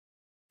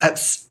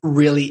 That's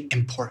really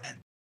important.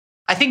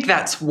 I think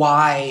that's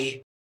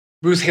why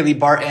Ruth Haley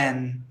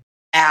Barton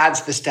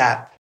adds the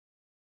step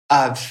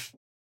of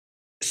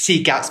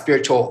seek out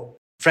spiritual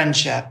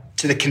friendship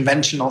to the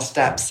conventional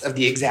steps of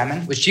the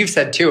Examen, which you've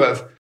said too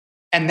of,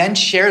 and then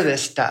share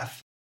this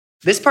stuff.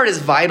 This part is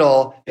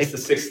vital. It's the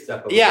sixth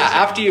step.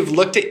 After you've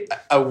looked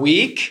at a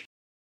week,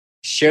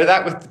 share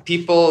that with the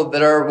people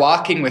that are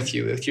walking with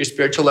you, with your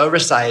spiritual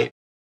oversight,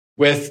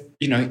 with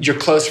your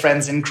close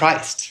friends in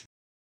Christ.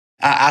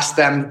 Ask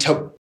them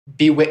to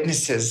be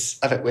witnesses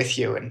of it with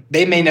you, and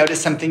they may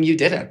notice something you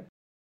didn't.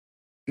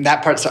 And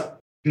that part's,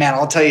 man,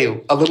 I'll tell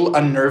you, a little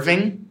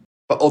unnerving,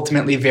 but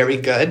ultimately very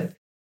good.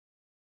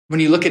 When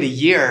you look at a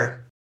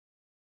year,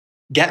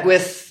 get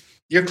with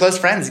your close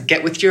friends,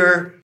 get with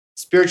your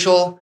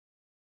spiritual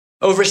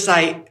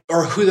oversight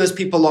or who those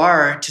people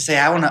are to say,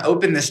 I want to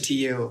open this to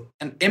you.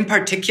 And in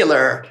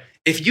particular,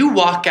 if you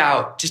walk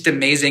out just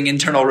amazing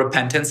internal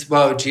repentance,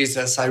 whoa,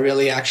 Jesus, I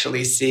really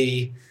actually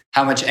see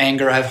how much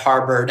anger I've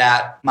harbored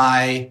at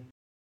my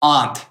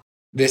aunt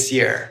this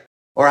year.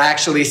 Or I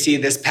actually see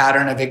this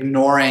pattern of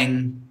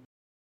ignoring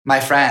my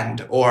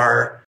friend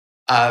or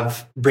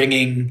of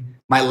bringing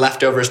my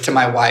leftovers to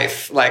my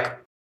wife. Like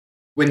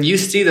when you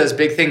see those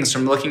big things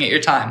from looking at your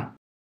time,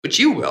 which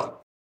you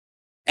will,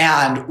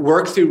 and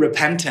work through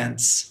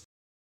repentance,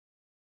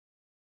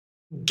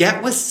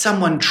 get with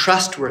someone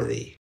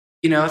trustworthy.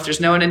 If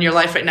there's no one in your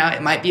life right now,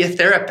 it might be a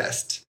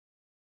therapist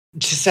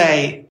to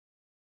say,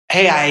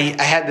 hey,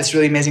 I had this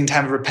really amazing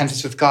time of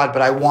repentance with God,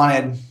 but I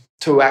wanted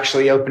to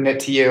actually open it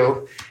to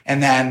you.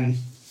 And then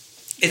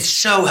it's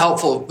so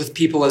helpful with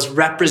people as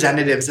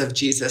representatives of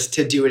Jesus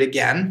to do it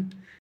again.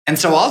 And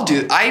so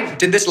I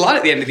did this a lot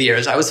at the end of the year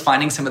as I was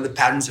finding some of the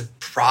patterns of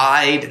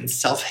pride and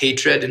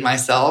self-hatred in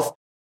myself.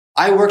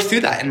 I worked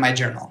through that in my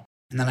journal.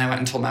 And then I went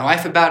and told my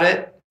wife about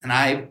it. And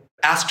I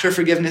asked her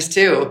forgiveness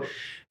too.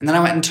 And then I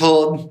went and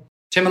told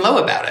Tim and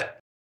Lo about it.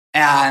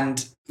 And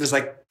it was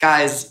like,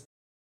 guys,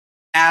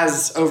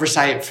 as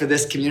oversight for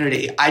this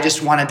community, I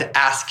just wanted to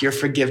ask your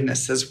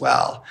forgiveness as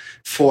well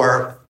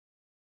for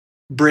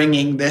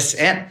bringing this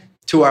in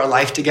to our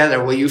life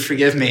together. Will you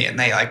forgive me? And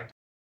they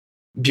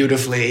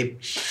beautifully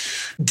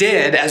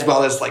did, as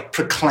well as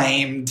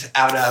proclaimed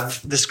out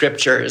of the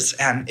scriptures.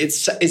 And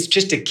it's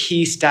just a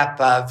key step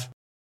of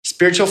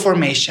spiritual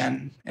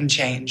formation and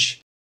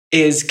change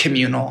is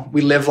communal.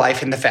 We live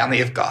life in the family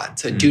of God.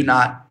 So do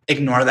not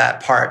ignore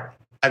that part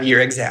of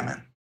your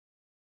Examen.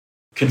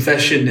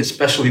 Confession,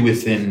 especially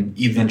within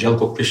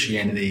evangelical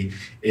Christianity,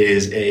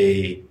 is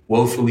a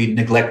woefully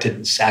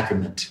neglected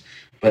sacrament.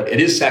 But it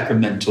is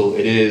sacramental.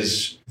 It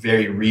is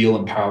very real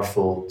and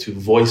powerful to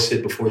voice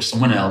it before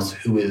someone else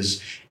who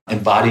is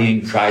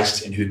embodying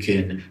Christ and who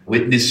can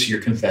witness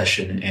your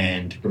confession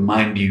and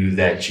remind you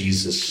that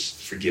Jesus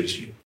forgives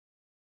you.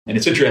 And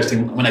it's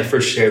interesting, when I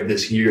first shared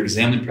this year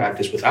Examen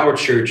practice with our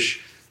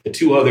church, the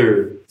two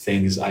other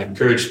things I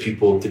encourage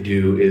people to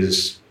do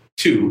is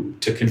 2,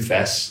 to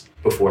confess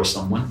before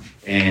someone,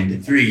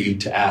 and 3,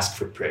 to ask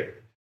for prayer.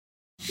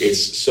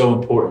 It's so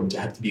important to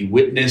have to be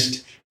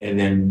witnessed and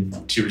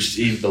then to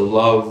receive the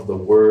love, the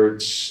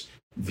words,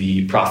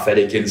 the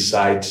prophetic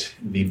insight,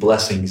 the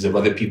blessings of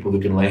other people who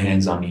can lay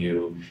hands on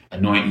you,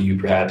 anoint you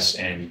perhaps,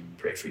 and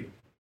pray for you.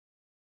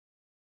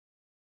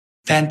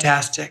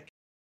 Fantastic.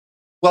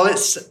 Well,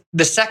 it's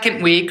the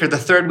second week or the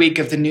third week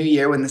of the new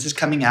year when this is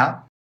coming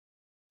out.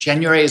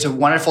 January is a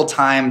wonderful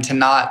time to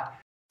not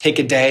take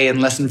a day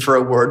and listen for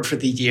a word for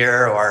the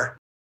year or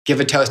give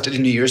a toast at a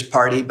New Year's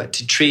party, but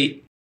to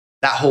treat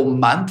that whole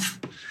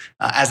month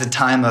as a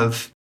time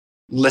of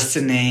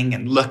listening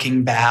and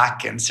looking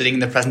back and sitting in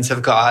the presence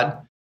of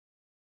God.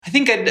 I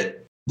think I'd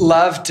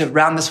love to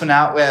round this one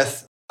out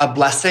with a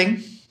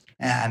blessing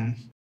and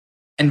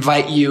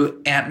invite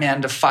you,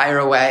 Ant-Man, to fire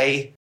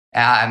away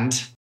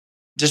and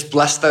just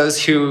bless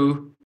those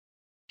who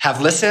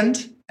have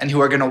listened and who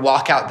are going to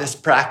walk out this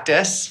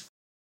practice.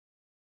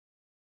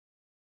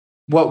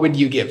 What would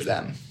you give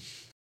them?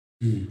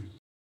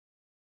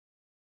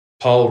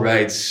 Paul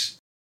writes,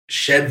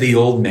 "Shed the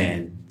old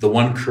man, the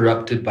one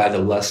corrupted by the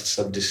lusts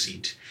of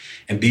deceit,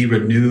 and be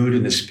renewed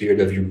in the spirit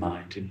of your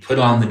mind, and put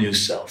on the new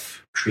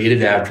self,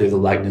 created after the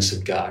likeness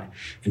of God,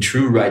 in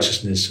true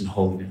righteousness and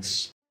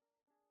holiness."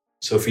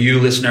 So for you,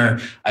 listener,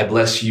 I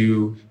bless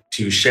you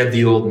to shed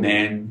the old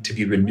man, to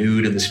be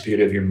renewed in the spirit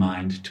of your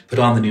mind, to put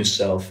on the new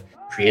self,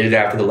 created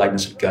after the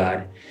likeness of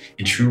God,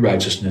 in true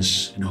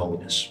righteousness and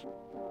holiness.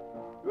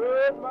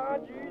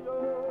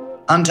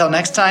 Until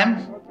next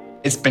time,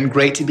 it's been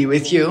great to be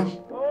with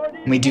you.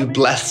 And we do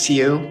bless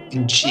you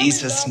in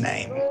Jesus'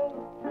 name.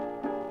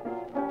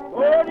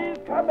 Oh, he's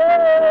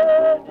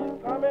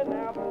coming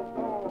now for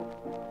storm.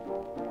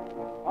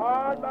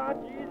 Hard by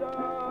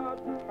Jesus,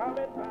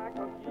 coming back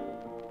again.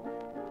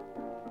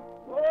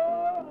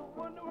 Oh, the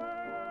wonder world.